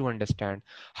is easy to understand.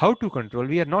 How to control?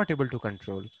 We are not able to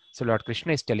control. So Lord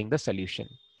Krishna is telling the solution.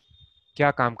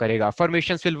 क्या काम करेगा?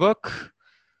 Affirmations will work?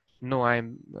 No, I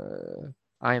am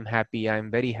happy. I am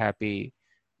very happy.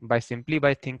 By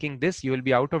thinking this, you will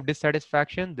be out of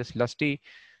dissatisfaction, this lusty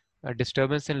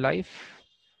disturbance in life.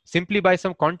 Simply by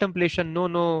some contemplation,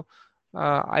 no,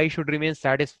 I should remain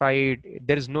satisfied.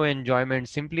 There is no enjoyment.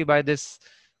 Simply by this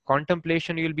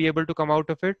contemplation, you will be able to come out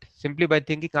of it. Simply by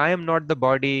thinking, I am not the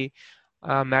body,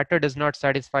 matter does not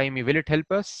satisfy me. Will it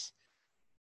help us?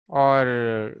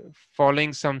 Or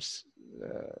following some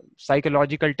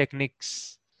psychological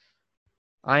techniques,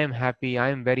 I am happy, I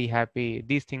am very happy.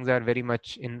 These things are very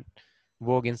much in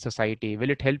vogue in society. Will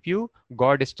it help you?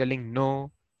 God is telling no,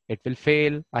 it will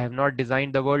fail. I have not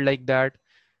designed the world like that.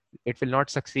 It will not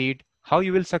succeed. How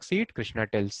you will succeed? Krishna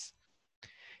tells.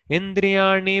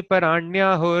 Indriyani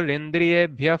paranyahur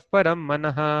indriyebhyah param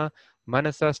manaha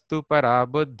manasastu para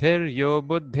buddhir yo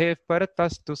buddhe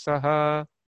paratastu saha.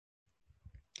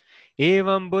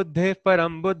 एवं बुद्धे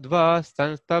परम बुद्ध्वा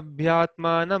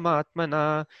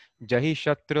संस्तभ्यात्मानमात्मना जहि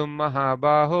शत्रु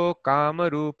महाबाहो काम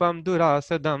रूपम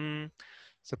दुरासदम.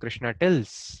 So Krishna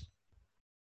tells,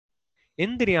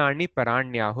 Indriyani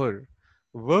paranyahur.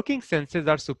 Working senses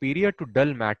are superior to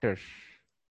dull matter.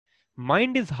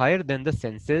 Mind is higher than the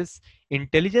senses.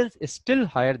 Intelligence is still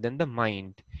higher than the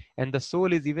mind. And the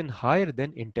soul is even higher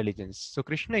than intelligence. So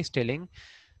Krishna is telling,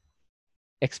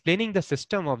 explaining the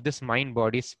system of this mind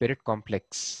body spirit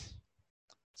complex.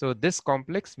 So this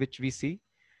complex which we see,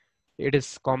 it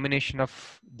is combination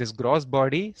of this gross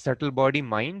body, subtle body,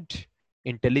 mind,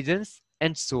 intelligence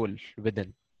and soul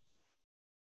within.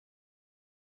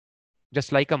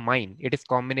 Just like a mine, it is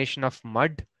combination of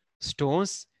mud,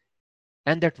 stones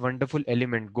and that wonderful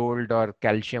element gold or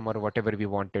calcium or whatever we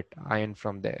want it, iron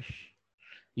from there.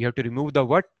 You have to remove the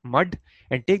what? Mud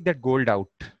and take that gold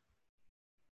out.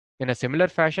 In a similar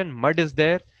fashion, mud is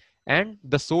there and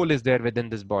the soul is there within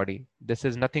this body. This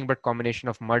is nothing but combination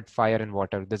of mud, fire and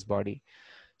water, this body.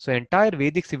 So entire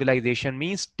Vedic civilization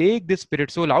means take this spirit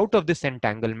soul out of this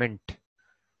entanglement.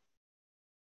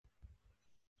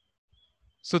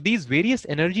 So these various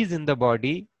energies in the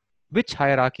body, which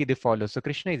hierarchy they follow? So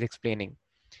Krishna is explaining.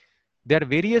 There are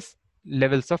various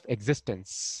levels of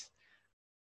existence.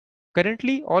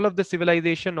 Currently, all of the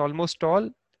civilization, almost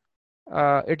all,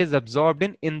 it is absorbed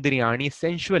in Indriyani,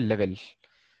 sensual level.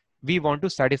 We want to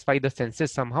satisfy the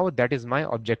senses somehow. That is my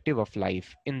objective of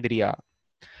life, Indriya.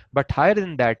 But higher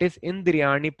than that is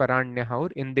Indriyani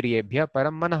Paranyahaur Indriyebhya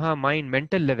Paramanaha, mind,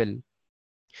 mental level.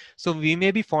 So we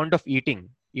may be fond of eating.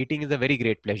 Eating is a very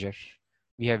great pleasure.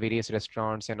 We have various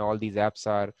restaurants and all these apps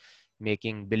are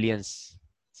making billions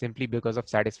simply because of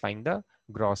satisfying the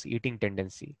gross eating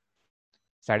tendency,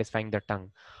 satisfying the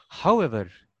tongue. However,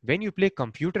 When you play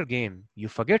computer game, you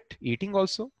forget eating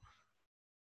also.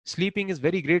 Sleeping is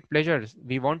very great pleasure.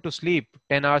 We want to sleep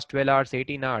 10 hours, 12 hours,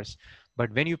 18 hours.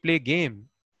 But when you play game,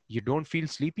 you don't feel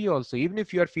sleepy also. Even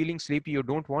if you are feeling sleepy, you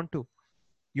don't want to.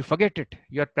 You forget it.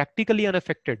 You are practically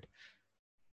unaffected.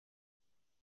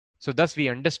 So thus we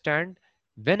understand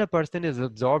when a person is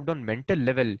absorbed on mental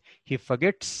level, he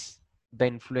forgets the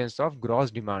influence of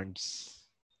gross demands.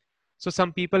 So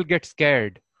some people get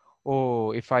scared.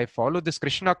 Oh, if I follow this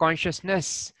Krishna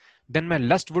consciousness, then my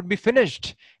lust would be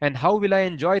finished. And how will I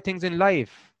enjoy things in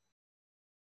life?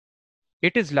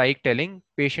 It is like telling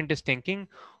patient is thinking,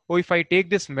 oh, if I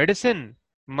take this medicine,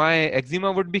 my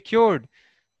eczema would be cured.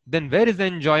 Then where is the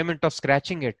enjoyment of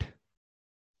scratching it?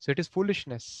 So it is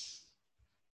foolishness.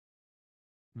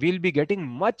 We'll be getting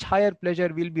much higher pleasure.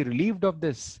 We'll be relieved of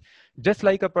this. Just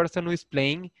like a person who is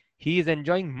playing, he is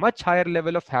enjoying much higher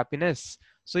level of happiness.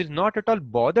 So he's not at all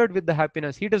bothered with the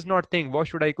happiness. He does not think, what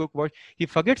should I cook? What? He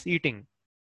forgets eating.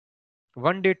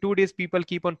 1 day, 2 days, people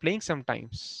keep on playing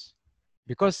sometimes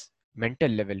because mental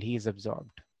level, he is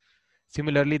absorbed.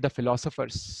 Similarly, the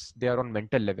philosophers, they are on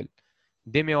mental level.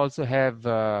 They may also have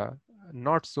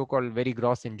not so-called very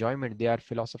gross enjoyment. They are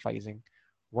philosophizing.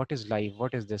 What is life?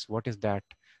 What is this? What is that?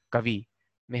 Kavi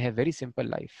may have very simple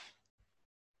life.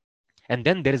 And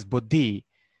then there is buddhi,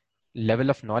 level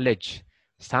of knowledge.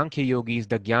 Sankhya yogis,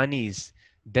 the jnanis,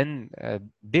 then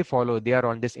they follow, they are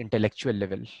on this intellectual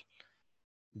level.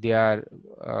 They are,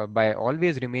 by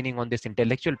always remaining on this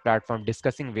intellectual platform,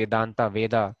 discussing Vedanta,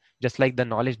 Veda, just like the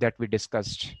knowledge that we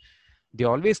discussed. They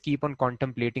always keep on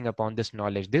contemplating upon this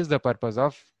knowledge. This is the purpose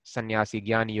of sannyasi,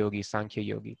 jnani yogi, Sankhya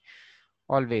yogi.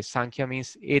 Always, Sankhya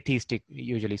means atheistic,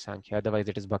 usually Sankhya, otherwise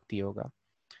it is Bhakti yoga.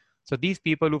 So these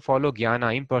people who follow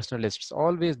Jnana, impersonalists,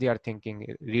 always they are thinking,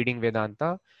 reading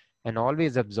Vedanta, and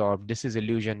always absorbed. This is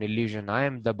illusion, illusion. I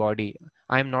am the body.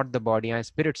 I am not the body. I am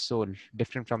spirit, soul,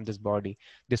 different from this body.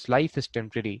 This life is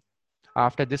temporary.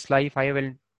 After this life, I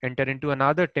will enter into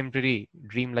another temporary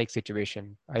dream-like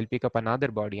situation. I'll pick up another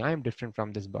body. I am different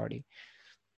from this body.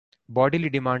 Bodily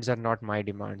demands are not my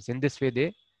demands. In this way,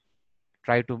 they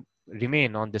try to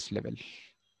remain on this level.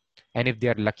 And if they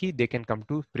are lucky, they can come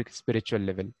to spiritual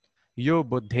level. Yo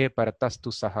buddhe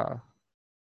paratastu saha.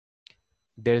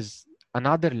 There's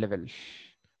another level.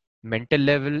 Mental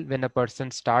level, when a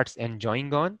person starts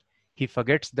enjoying on, he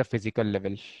forgets the physical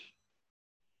level.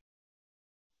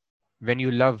 When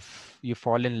you love, you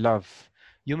fall in love,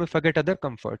 you may forget other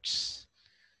comforts.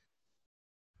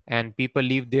 And people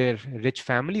leave their rich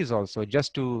families also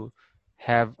just to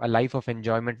have a life of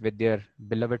enjoyment with their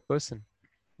beloved person.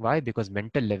 Why? Because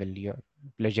mental level, your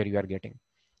pleasure you are getting.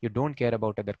 You don't care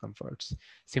about other comforts.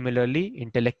 Similarly,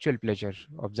 intellectual pleasure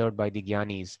observed by the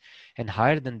Gyanis, and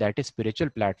higher than that is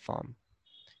spiritual platform.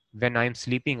 When I am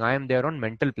sleeping, I am there on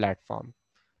mental platform.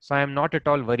 So I am not at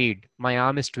all worried. My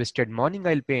arm is twisted. Morning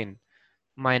I'll pain.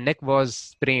 My neck was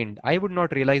sprained. I would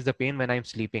not realize the pain when I'm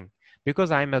sleeping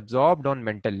because I am absorbed on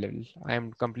mental level. I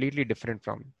am completely different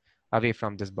from away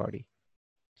from this body.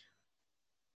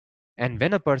 And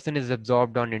when a person is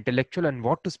absorbed on intellectual, and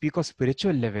what to speak of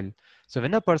spiritual level. So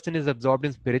when a person is absorbed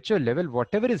in spiritual level,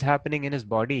 whatever is happening in his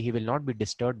body, he will not be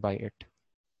disturbed by it.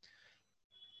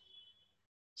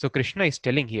 So Krishna is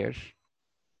telling here,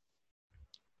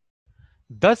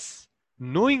 thus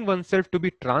knowing oneself to be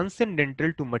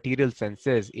transcendental to material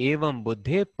senses, evam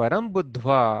buddhe param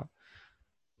buddhva,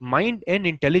 mind and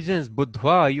intelligence,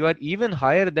 buddhva, you are even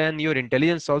higher than your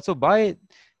intelligence also by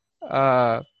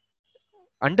uh,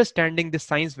 understanding this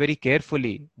science very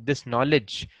carefully, this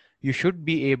knowledge, you should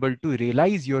be able to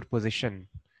realize your position.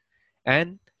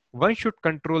 And one should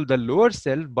control the lower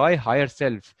self by higher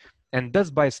self, and thus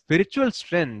by spiritual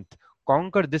strength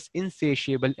conquer this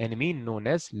insatiable enemy known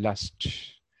as lust.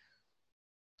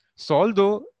 So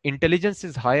although intelligence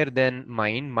is higher than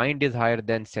mind, mind is higher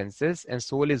than senses, and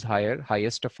soul is higher,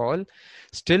 highest of all,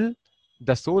 still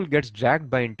the soul gets dragged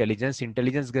by intelligence,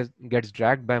 intelligence gets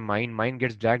dragged by mind, mind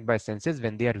gets dragged by senses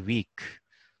when they are weak.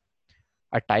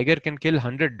 A tiger can kill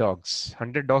 100 dogs.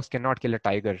 100 dogs cannot kill a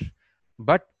tiger.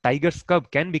 But tiger's cub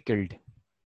can be killed.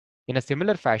 In a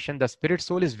similar fashion, the spirit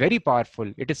soul is very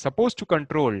powerful. It is supposed to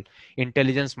control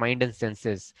intelligence, mind, and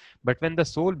senses. But when the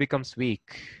soul becomes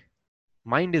weak,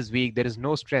 mind is weak, there is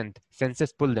no strength,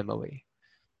 senses pull them away.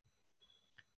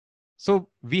 So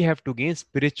we have to gain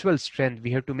spiritual strength.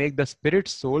 We have to make the spirit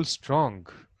soul strong.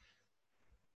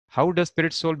 How does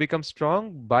spirit soul become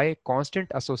strong? By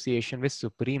constant association with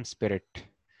Supreme Spirit,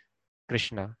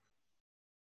 Krishna.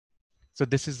 So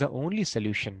this is the only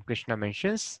solution Krishna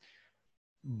mentions.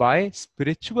 By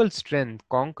spiritual strength,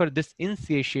 conquer this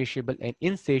insatiable and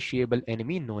insatiable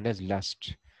enemy known as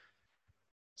lust.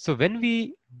 So when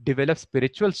we develop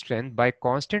spiritual strength by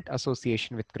constant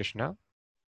association with Krishna,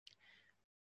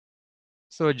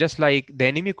 so just like the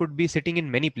enemy could be sitting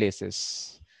in many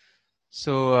places.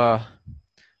 So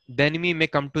the enemy may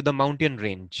come to the mountain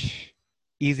range,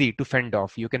 easy to fend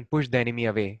off. You can push the enemy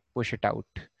away, push it out.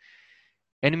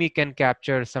 Enemy can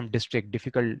capture some district,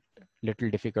 difficult, little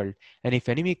difficult. And if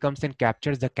enemy comes and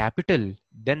captures the capital,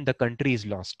 then the country is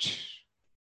lost.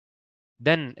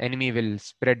 Then enemy will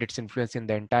spread its influence in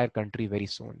the entire country very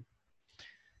soon.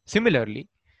 Similarly,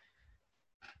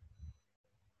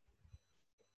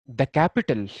 the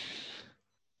capital,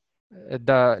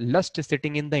 the lust is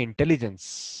sitting in the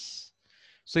intelligence.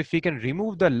 So if we can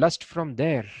remove the lust from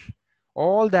there,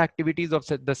 all the activities of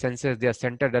the senses, they are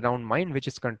centered around mind, which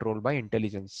is controlled by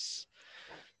intelligence.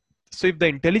 So if the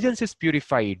intelligence is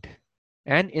purified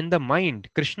and in the mind,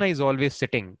 Krishna is always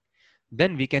sitting,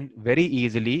 then we can very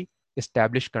easily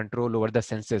establish control over the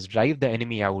senses, drive the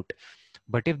enemy out.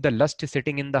 But if the lust is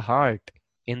sitting in the heart,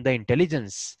 in the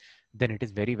intelligence, then it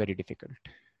is very, very difficult.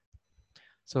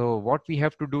 So what we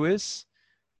have to do is,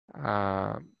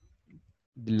 uh,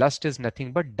 lust is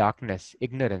nothing but darkness,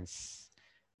 ignorance.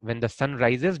 When the sun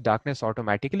rises, darkness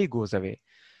automatically goes away.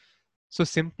 So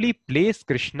simply place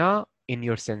Krishna in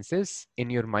your senses, in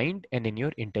your mind, and in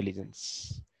your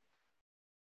intelligence.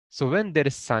 So when there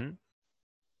is sun,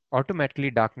 automatically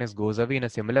darkness goes away. In a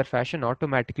similar fashion,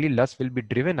 automatically lust will be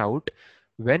driven out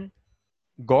when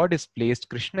God is placed,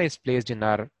 Krishna is placed in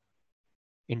our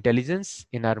intelligence,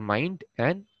 in our mind,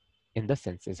 and in the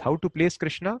senses. How to place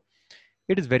Krishna?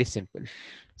 It is very simple.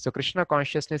 So Krishna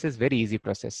consciousness is very easy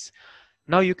process.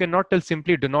 Now you cannot tell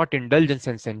simply do not indulge in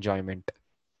sense enjoyment.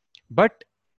 But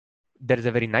there is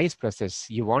a very nice process.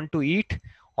 You want to eat,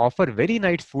 offer very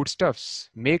nice foodstuffs,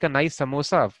 make a nice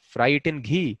samosa, fry it in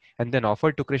ghee, and then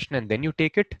offer to Krishna, and then you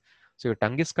take it. So your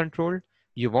tongue is controlled.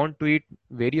 You want to eat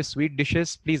various sweet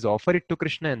dishes, please offer it to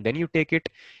Krishna, and then you take it.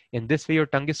 In this way, your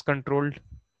tongue is controlled.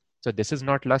 So this is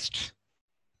not lust.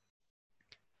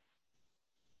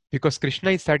 Because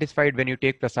Krishna is satisfied when you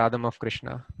take prasadam of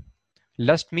Krishna.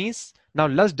 Lust means, now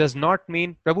lust does not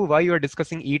mean, Prabhu, why you are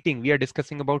discussing eating? We are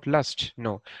discussing about lust.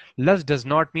 No, lust does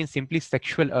not mean simply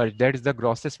sexual urge. That is the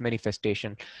grossest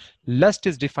manifestation. Lust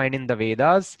is defined in the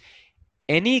Vedas,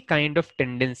 any kind of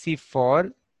tendency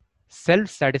for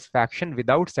self-satisfaction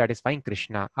without satisfying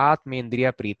Krishna.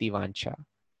 Atmendriya priti vancha.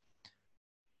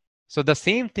 So the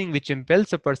same thing which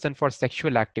impels a person for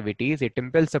sexual activities, it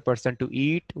impels a person to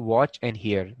eat, watch, and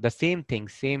hear. The same thing,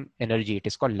 same energy. It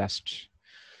is called lust.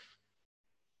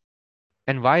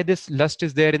 And why this lust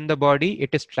is there in the body? It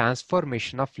is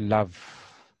transformation of love.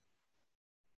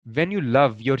 When you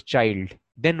love your child,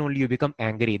 then only you become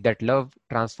angry. That love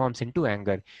transforms into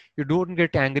anger. You don't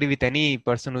get angry with any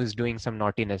person who is doing some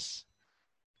naughtiness.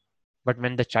 But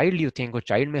when the child, you think, oh,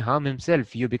 child may harm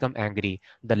himself, you become angry.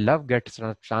 The love gets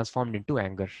transformed into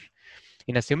anger.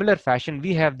 In a similar fashion,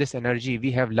 we have this energy,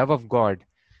 we have love of God,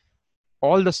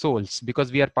 all the souls,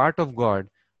 because we are part of God.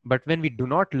 But when we do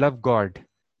not love God,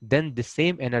 then the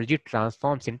same energy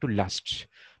transforms into lust.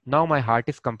 Now my heart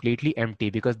is completely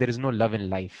empty because there is no love in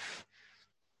life.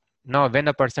 Now, when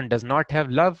a person does not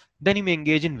have love, then he may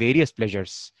engage in various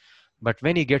pleasures. But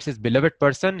when he gets his beloved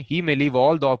person, he may leave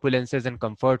all the opulences and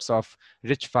comforts of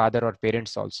rich father or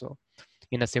parents also.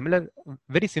 In a similar,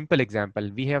 very simple example,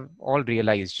 we have all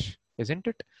realized, isn't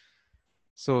it?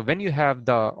 So when you have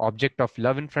the object of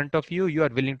love in front of you, you are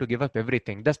willing to give up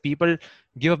everything. Thus, people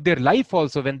give up their life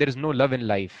also when there is no love in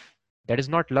life. That is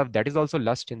not love. That is also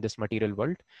lust in this material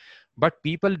world. But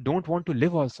people don't want to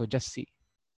live also. Just see.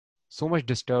 So much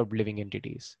disturbed living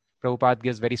entities. Prabhupada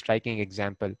gives very striking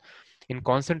example. In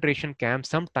concentration camps,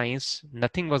 sometimes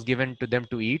nothing was given to them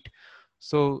to eat.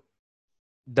 So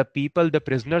the people, the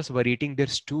prisoners were eating their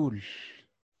stool.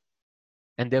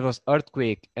 And there was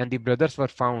earthquake and the brothers were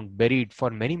found buried for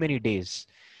many, many days.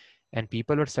 And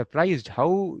people were surprised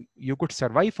how you could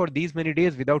survive for these many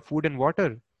days without food and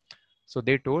water. So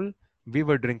they told, we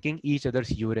were drinking each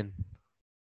other's urine.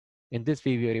 In this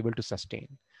way, we were able to sustain.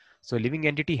 So living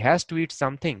entity has to eat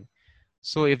something.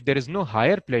 So if there is no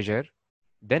higher pleasure,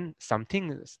 then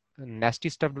something nasty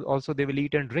stuff also they will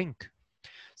eat and drink.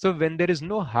 So when there is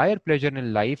no higher pleasure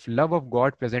in life, love of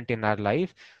God present in our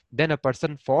life, then a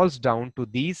person falls down to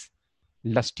these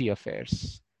lusty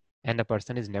affairs and a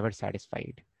person is never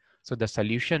satisfied. So the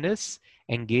solution is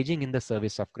engaging in the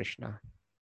service of Krishna.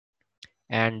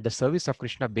 And the service of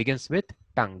Krishna begins with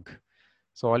tongue.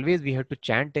 So always we have to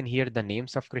chant and hear the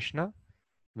names of Krishna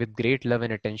with great love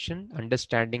and attention,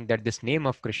 understanding that this name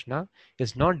of Krishna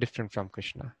is not different from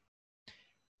Krishna.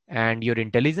 And your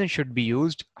intelligence should be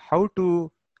used how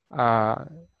to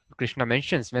Krishna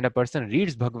mentions, when a person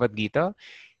reads Bhagavad Gita,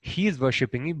 he is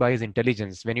worshipping him by his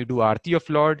intelligence. When you do Aarti of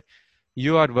Lord,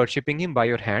 you are worshipping him by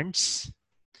your hands.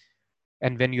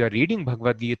 And when you are reading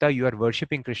Bhagavad Gita, you are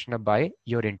worshipping Krishna by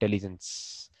your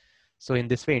intelligence. So in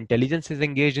this way, intelligence is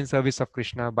engaged in service of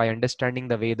Krishna by understanding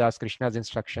the Vedas, Krishna's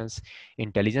instructions.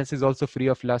 Intelligence is also free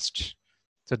of lust.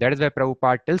 So that is why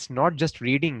Prabhupada tells not just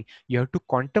reading, you have to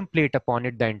contemplate upon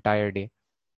it the entire day.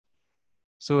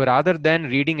 So rather than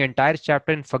reading entire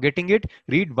chapter and forgetting it,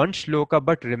 read one shloka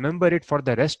but remember it for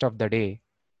the rest of the day.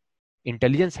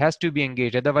 Intelligence has to be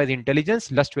engaged, otherwise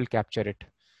intelligence, lust will capture it.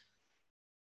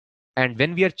 And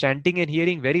when we are chanting and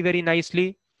hearing very, very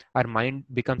nicely, our mind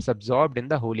becomes absorbed in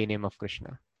the holy name of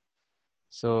Krishna.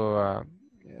 So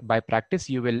by practice,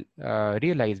 you will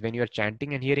realize when you are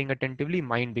chanting and hearing attentively,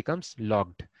 mind becomes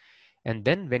logged. And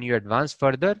then when you advance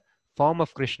further, form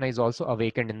of Krishna is also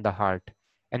awakened in the heart.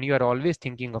 And you are always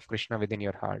thinking of Krishna within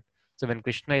your heart. So when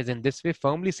Krishna is in this way,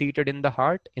 firmly seated in the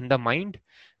heart, in the mind,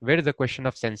 where is the question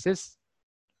of senses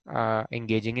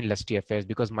engaging in lusty affairs?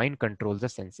 Because mind controls the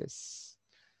senses.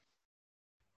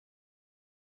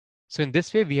 So in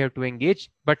this way, we have to engage,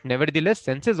 but nevertheless,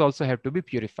 senses also have to be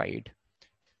purified.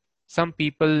 Some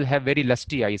people have very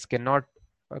lusty eyes, cannot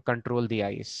control the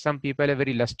eyes. Some people have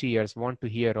very lusty ears, want to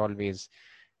hear always,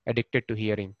 addicted to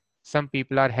hearing. Some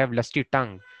people have lusty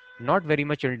tongue, not very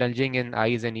much indulging in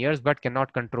eyes and ears, but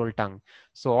cannot control tongue.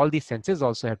 So all these senses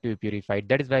also have to be purified.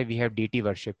 That is why we have deity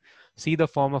worship. See the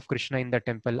form of Krishna in the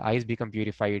temple, eyes become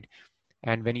purified.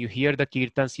 And when you hear the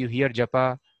kirtans, you hear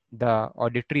japa, the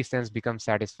auditory sense becomes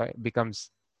satisfied,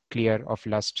 becomes clear of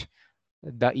lust.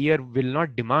 The ear will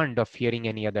not demand of hearing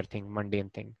any other thing, mundane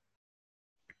thing.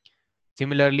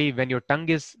 Similarly, when your tongue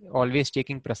is always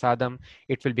taking prasadam,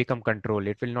 it will become control.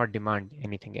 It will not demand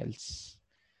anything else.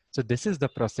 So this is the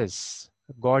process.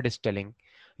 God is telling,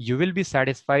 you will be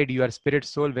satisfied, your spirit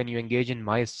soul, when you engage in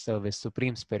my service,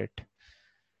 Supreme Spirit.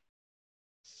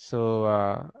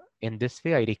 So in this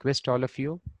way, I request all of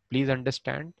you, please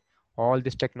understand, all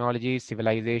this technology,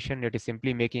 civilization, it is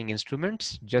simply making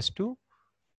instruments just to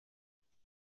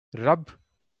rub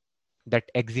that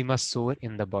eczema sore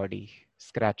in the body.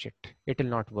 Scratch it. It will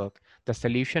not work. The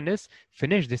solution is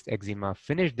finish this eczema,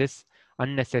 finish this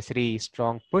unnecessary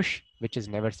strong push, which is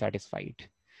never satisfied.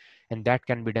 And that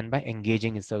can be done by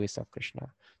engaging in service of Krishna.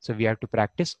 So we have to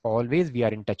practice always we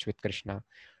are in touch with Krishna.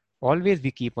 Always we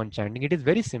keep on chanting. It is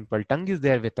very simple. Tongue is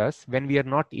there with us. When we are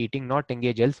not eating, not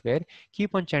engaged elsewhere,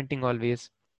 keep on chanting always.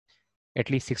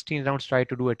 At least 16 rounds try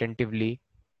to do attentively.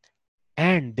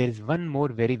 And there is one more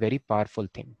very, very powerful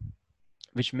thing,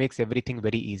 which makes everything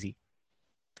very easy.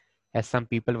 As some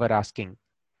people were asking,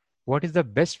 what is the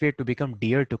best way to become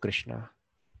dear to Krishna?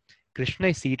 Krishna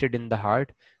is seated in the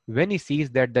heart. When he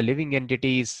sees that the living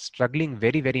entity is struggling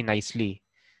very, very nicely,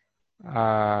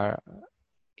 uh,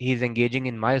 he is engaging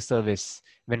in my service.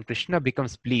 When Krishna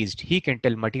becomes pleased, he can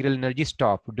tell material energy,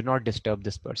 stop, do not disturb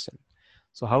this person.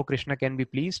 So how Krishna can be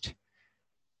pleased?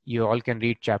 You all can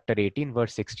read chapter 18,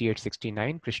 verse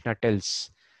 68-69. Krishna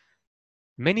tells,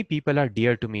 many people are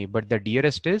dear to me, but the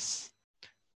dearest is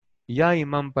Ya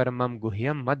imam paramam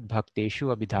guhyam mad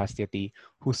bhakteshu abhidhasyati,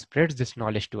 who spreads this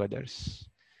knowledge to others.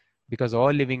 Because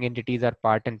all living entities are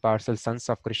part and parcel sons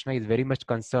of Krishna, is very much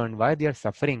concerned why they are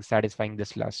suffering, satisfying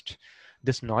this lust.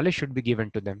 This knowledge should be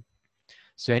given to them.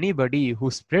 So anybody who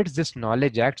spreads this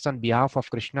knowledge, acts on behalf of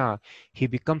Krishna, he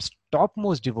becomes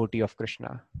topmost devotee of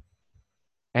Krishna.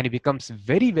 And he becomes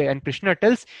and Krishna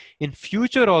tells, in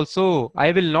future also,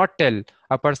 I will not tell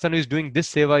a person who is doing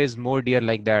this seva is more dear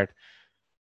like that.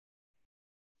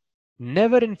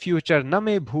 Never in future,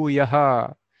 name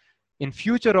bhuyaha. In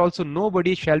future also,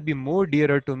 nobody shall be more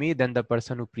dearer to me than the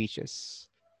person who preaches.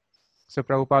 So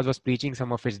Prabhupada was preaching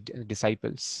some of his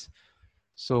disciples.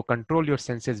 So control your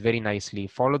senses very nicely,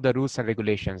 follow the rules and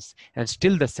regulations, and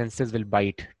still the senses will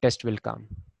bite, test will come.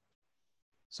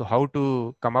 So how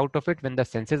to come out of it when the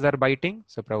senses are biting?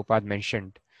 So Prabhupada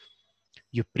mentioned,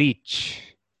 you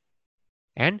preach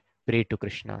and pray to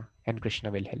Krishna, and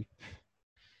Krishna will help.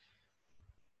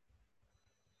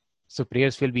 So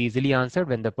prayers will be easily answered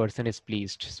when the person is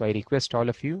pleased. So I request all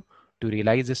of you to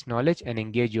realize this knowledge and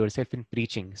engage yourself in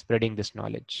preaching, spreading this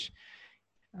knowledge.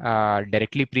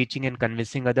 Directly preaching and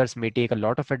convincing others may take a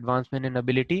lot of advancement in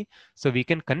ability. So we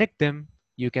can connect them.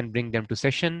 You can bring them to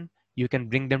session. You can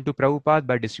bring them to Prabhupada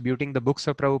by distributing the books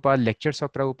of Prabhupada, lectures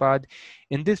of Prabhupada.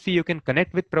 In this way, you can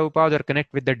connect with Prabhupada or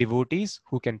connect with the devotees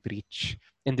who can preach.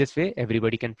 In this way,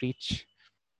 everybody can preach.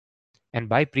 And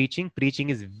by preaching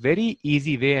is very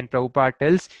easy way. And Prabhupada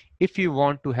tells, if you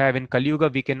want to have in Kali Yuga,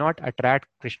 we cannot attract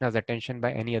Krishna's attention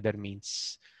by any other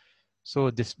means.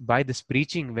 So by this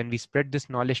preaching, when we spread this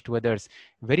knowledge to others,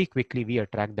 very quickly we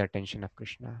attract the attention of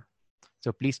Krishna.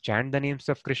 So please chant the names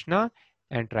of Krishna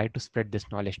and try to spread this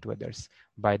knowledge to others.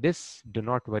 By this, do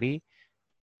not worry.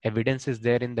 Evidence is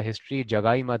there in the history.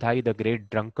 Jagai Madhai, the great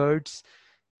drunkards,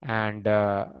 and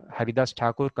Haridas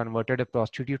Thakur converted a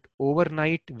prostitute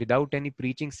overnight without any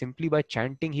preaching, simply by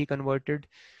chanting he converted.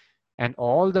 And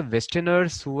all the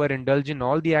Westerners who were indulged in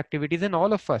all the activities, and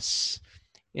all of us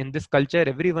in this culture,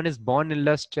 everyone is born in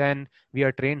lust and we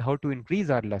are trained how to increase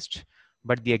our lust.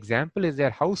 But the example is there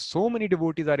how so many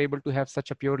devotees are able to have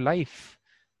such a pure life.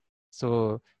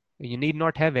 So you need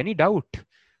not have any doubt.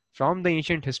 From the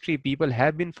ancient history, people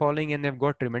have been following and have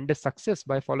got tremendous success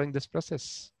by following this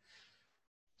process.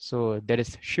 So there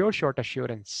is sure short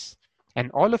assurance.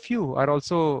 And all of you are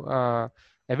also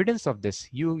evidence of this.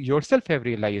 You yourself have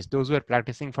realized, those who are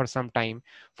practicing for some time,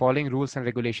 following rules and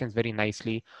regulations very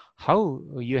nicely, how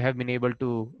you have been able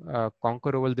to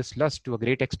conquer over this lust to a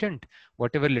great extent.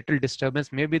 Whatever little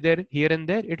disturbance may be there here and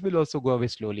there, it will also go away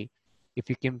slowly if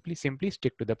you simply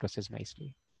stick to the process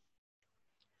nicely.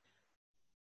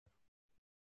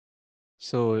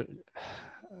 So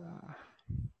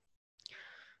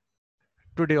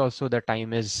today also the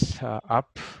time is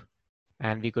up,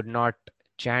 and we could not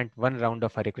chant one round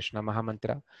of Hare Krishna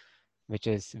Mahamantra, which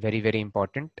is very, very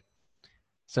important.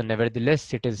 So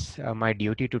nevertheless, it is my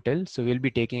duty to tell. So we'll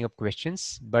be taking up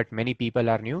questions, but many people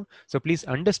are new. So please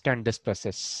understand this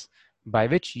process by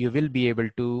which you will be able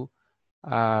to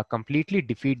completely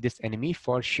defeat this enemy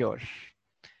for sure.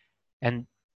 And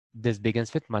this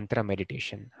begins with mantra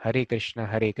meditation. Hare Krishna,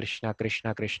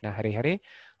 Krishna Krishna, Hare Hare,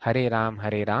 Hare Ram,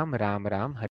 Ram Ram, Hare